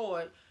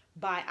destroyed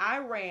by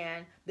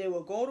Iran. They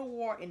will go to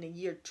war in the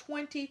year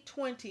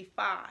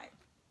 2025.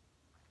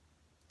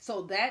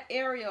 So that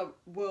area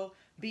will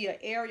be an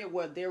area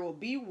where there will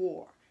be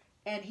war.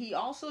 And he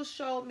also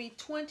showed me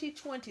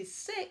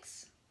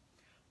 2026,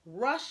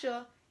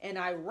 Russia and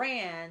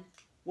Iran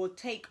will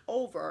take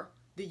over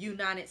the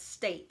United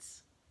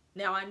States.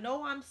 Now, I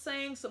know I'm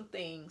saying some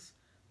things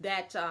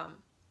that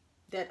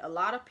that a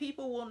lot of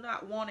people will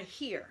not want to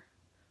hear,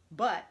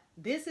 but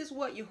this is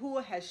what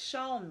Yahuwah has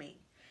shown me.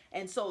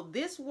 And so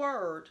this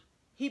word,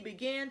 he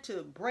began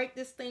to break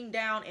this thing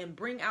down and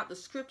bring out the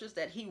scriptures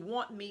that he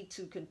wants me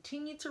to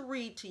continue to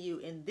read to you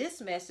in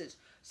this message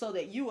so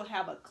that you will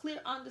have a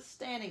clear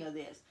understanding of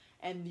this.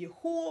 And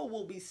Yahuwah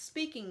will be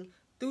speaking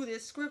through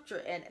this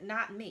scripture and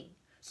not me.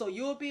 So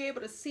you'll be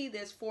able to see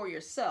this for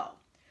yourself.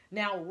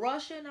 Now,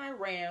 Russia and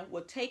Iran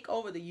will take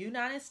over the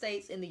United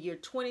States in the year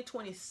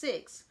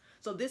 2026.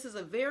 So this is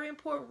a very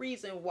important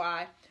reason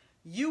why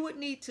you would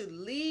need to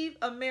leave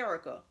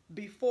America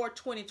before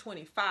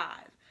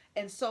 2025.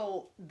 And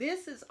so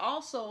this is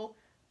also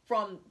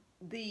from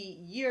the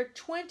year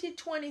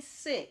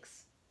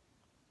 2026.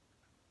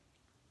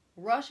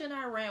 Russia and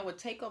Iran would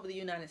take over the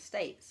United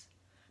States.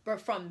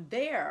 But from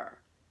there,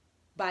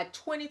 by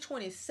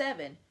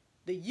 2027,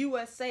 the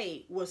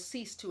USA will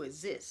cease to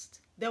exist.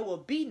 There will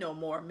be no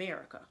more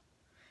America.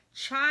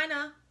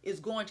 China is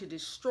going to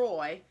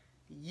destroy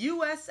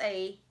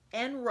USA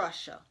and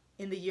Russia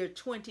in the year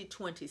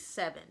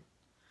 2027.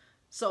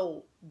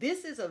 So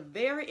this is a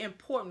very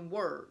important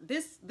word.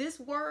 This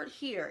word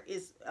here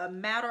is a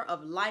matter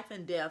of life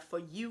and death for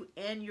you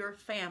and your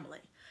family.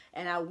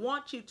 And I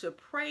want you to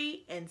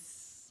pray and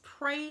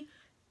pray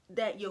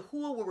that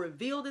Yahuwah will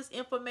reveal this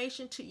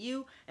information to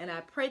you. And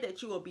I pray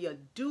that you will be a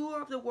doer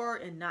of the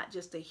word and not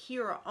just a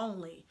hearer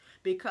only.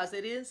 Because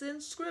it is in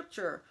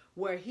scripture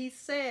where he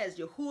says,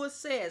 Yahuwah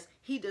says,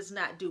 he does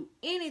not do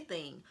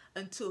anything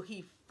until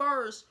he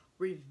first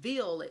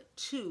reveal it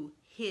to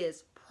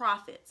his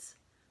prophets.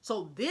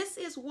 So this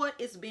is what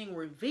is being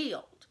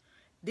revealed.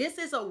 This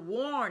is a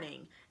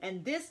warning,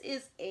 and this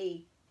is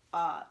a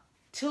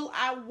till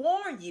I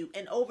warn you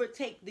and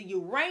overtake the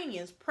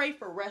Iranians, pray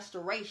for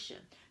restoration,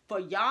 for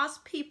y'all's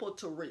people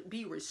to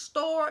be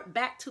restored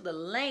back to the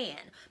land,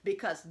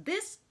 because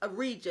this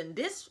region,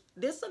 this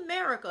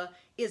America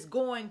is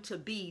going to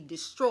be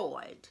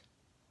destroyed.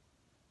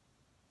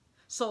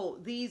 So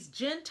these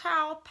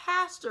Gentile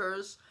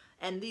pastors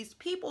and these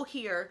people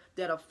here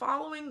that are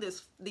following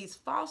these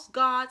false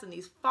gods and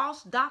these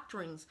false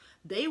doctrines,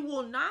 they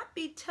will not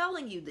be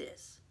telling you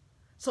this.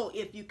 So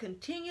if you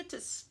continue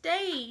to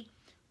stay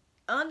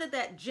under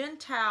that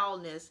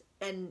Gentileness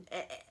and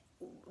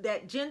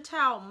that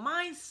Gentile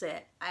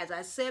mindset, as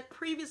I said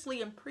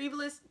previously in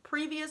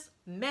previous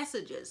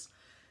messages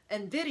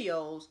and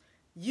videos,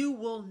 you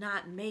will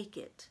not make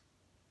it.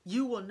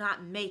 You will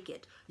not make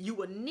it. You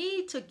will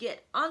need to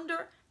get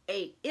under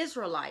a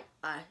Israelite,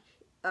 a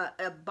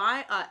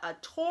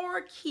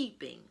Torah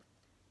keeping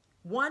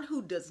one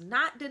who does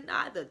not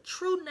deny the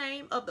true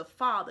name of the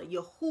Father,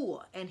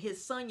 YAHUAH, and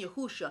his son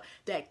Yahusha,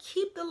 that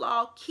keep the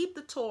law, keep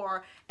the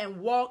Torah,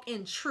 and walk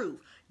in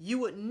truth. You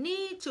would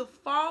need to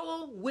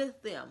follow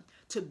with them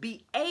to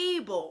be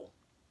able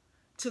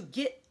to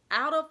get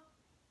out of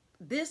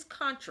this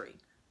country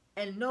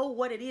and know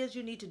what it is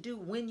you need to do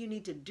when you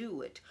need to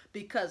do it,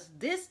 because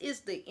this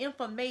is the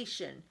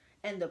information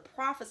and the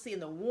prophecy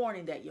and the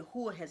warning that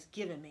Yahuwah has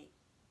given me.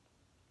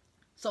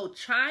 So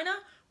China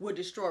will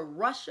destroy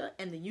Russia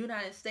and the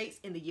United States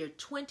in the year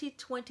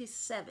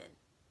 2027.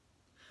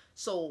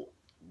 So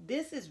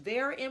this is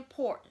very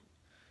important.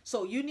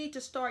 So you need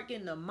to start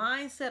getting the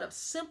mindset of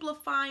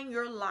simplifying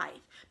your life,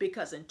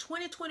 because in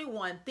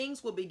 2021,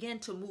 things will begin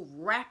to move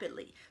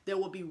rapidly. There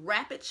will be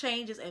rapid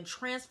changes and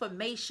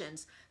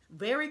transformations,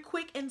 very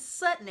quick and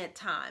sudden at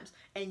times.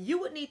 And you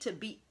would need to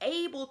be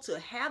able to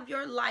have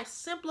your life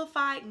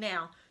simplified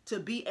now to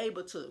be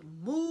able to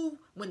move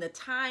when the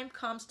time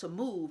comes to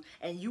move.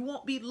 And you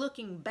won't be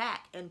looking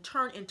back and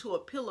turn into a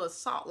pillar of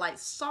salt like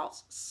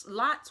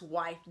Lot's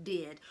wife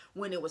did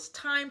when it was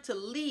time to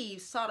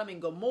leave Sodom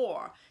and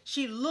Gomorrah.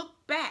 She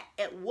looked back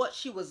at what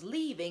she was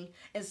leaving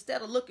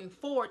instead of looking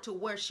forward to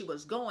where she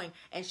was going,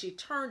 and she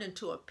turned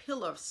into a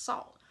pillar of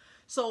salt.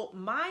 So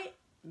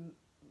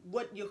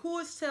what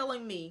Yahuwah is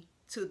telling me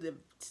to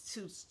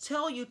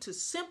tell you to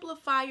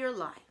simplify your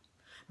life.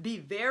 Be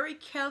very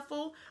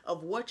careful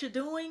of what you're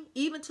doing,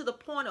 even to the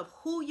point of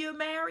who you're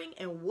marrying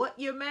and what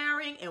you're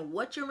marrying and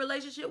what you're in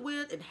relationship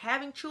with and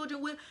having children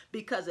with,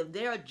 because if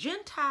they're a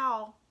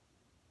Gentile,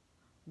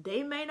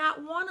 they may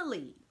not want to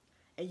leave.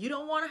 And you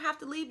don't want to have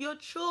to leave your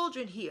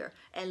children here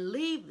and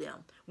leave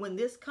them when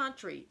this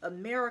country,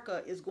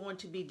 America, is going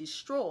to be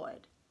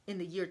destroyed in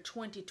the year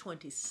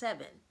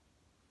 2027.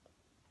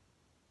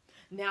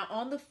 Now,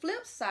 on the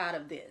flip side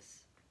of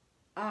this,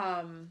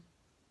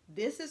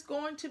 this is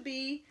going to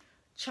be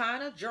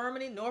China,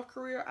 Germany, North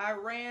Korea,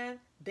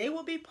 Iran. They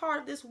will be part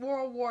of this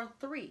World War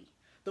III,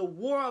 the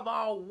war of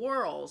all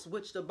worlds,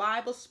 which the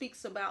Bible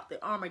speaks about,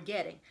 the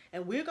Armageddon.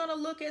 And we're going to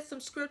look at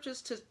some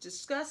scriptures to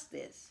discuss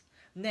this.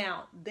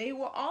 Now, they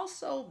will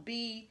also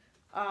be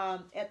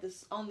on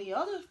the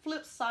other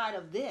flip side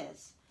of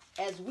this,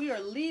 as we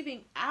are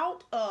leaving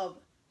out of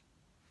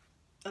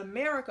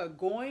America,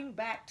 going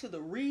back to the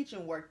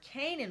region where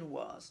Canaan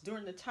was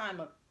during the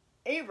time of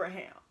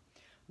Abraham.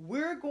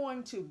 We're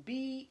going to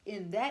be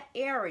in that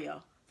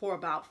area for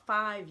about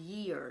 5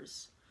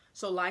 years.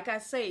 So like I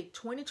say,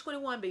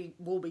 2021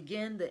 will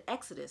begin the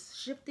Exodus,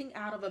 shifting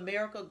out of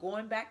America,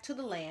 going back to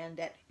the land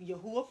that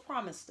Yahuwah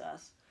promised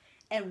us.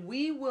 And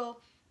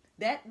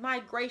that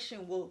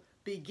migration will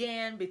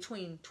begin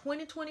between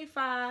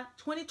 2021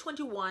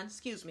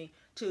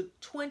 to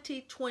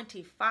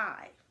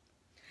 2025.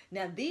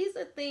 Now, these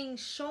are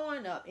things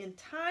showing up in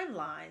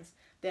timelines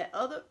that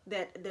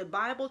the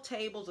Bible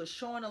tables are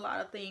showing a lot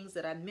of things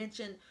that I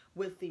mentioned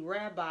with the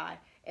rabbi,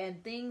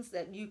 and things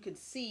that you could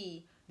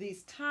see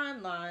these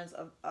timelines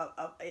of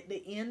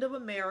the end of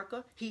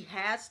America. He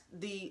has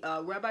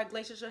Rabbi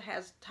Glacier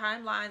has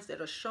timelines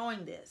that are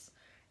showing this,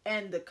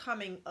 and the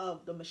coming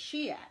of the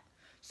Mashiach.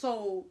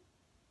 So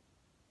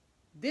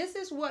this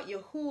is what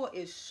Yahuwah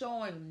is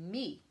showing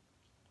me.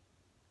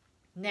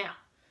 Now,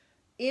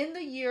 in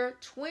the year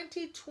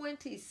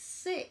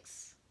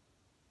 2026,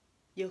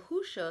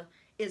 Yahusha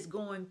is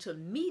going to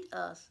meet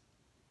us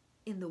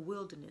in the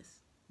wilderness.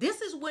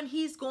 This is when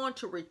he's going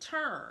to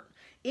return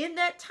in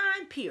that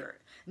time period.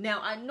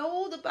 Now, I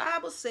know the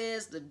Bible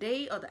says the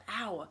day or the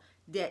hour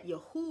that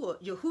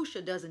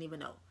Yahusha doesn't even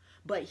know.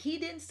 But he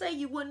didn't say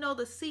you wouldn't know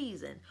the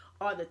season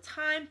or the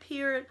time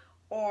period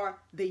or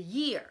the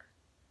year.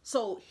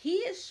 So he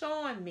is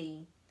showing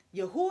me,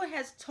 Yahuwah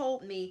has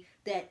told me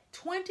that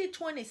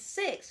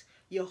 2026,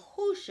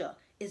 Yahusha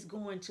is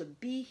going to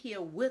be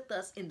here with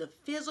us in the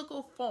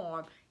physical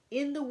form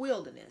in the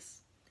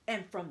wilderness.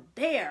 And from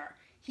there,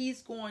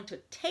 he's going to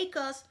take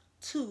us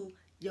to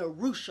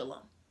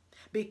Jerusalem.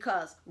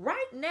 Because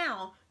right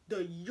now,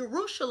 the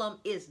Jerusalem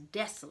is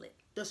desolate.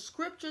 The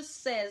scripture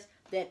says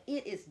that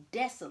it is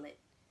desolate.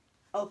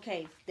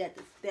 Okay, that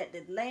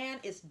the land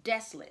is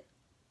desolate.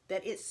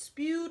 That it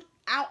spewed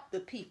out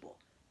the people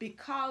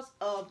because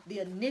of the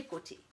iniquity.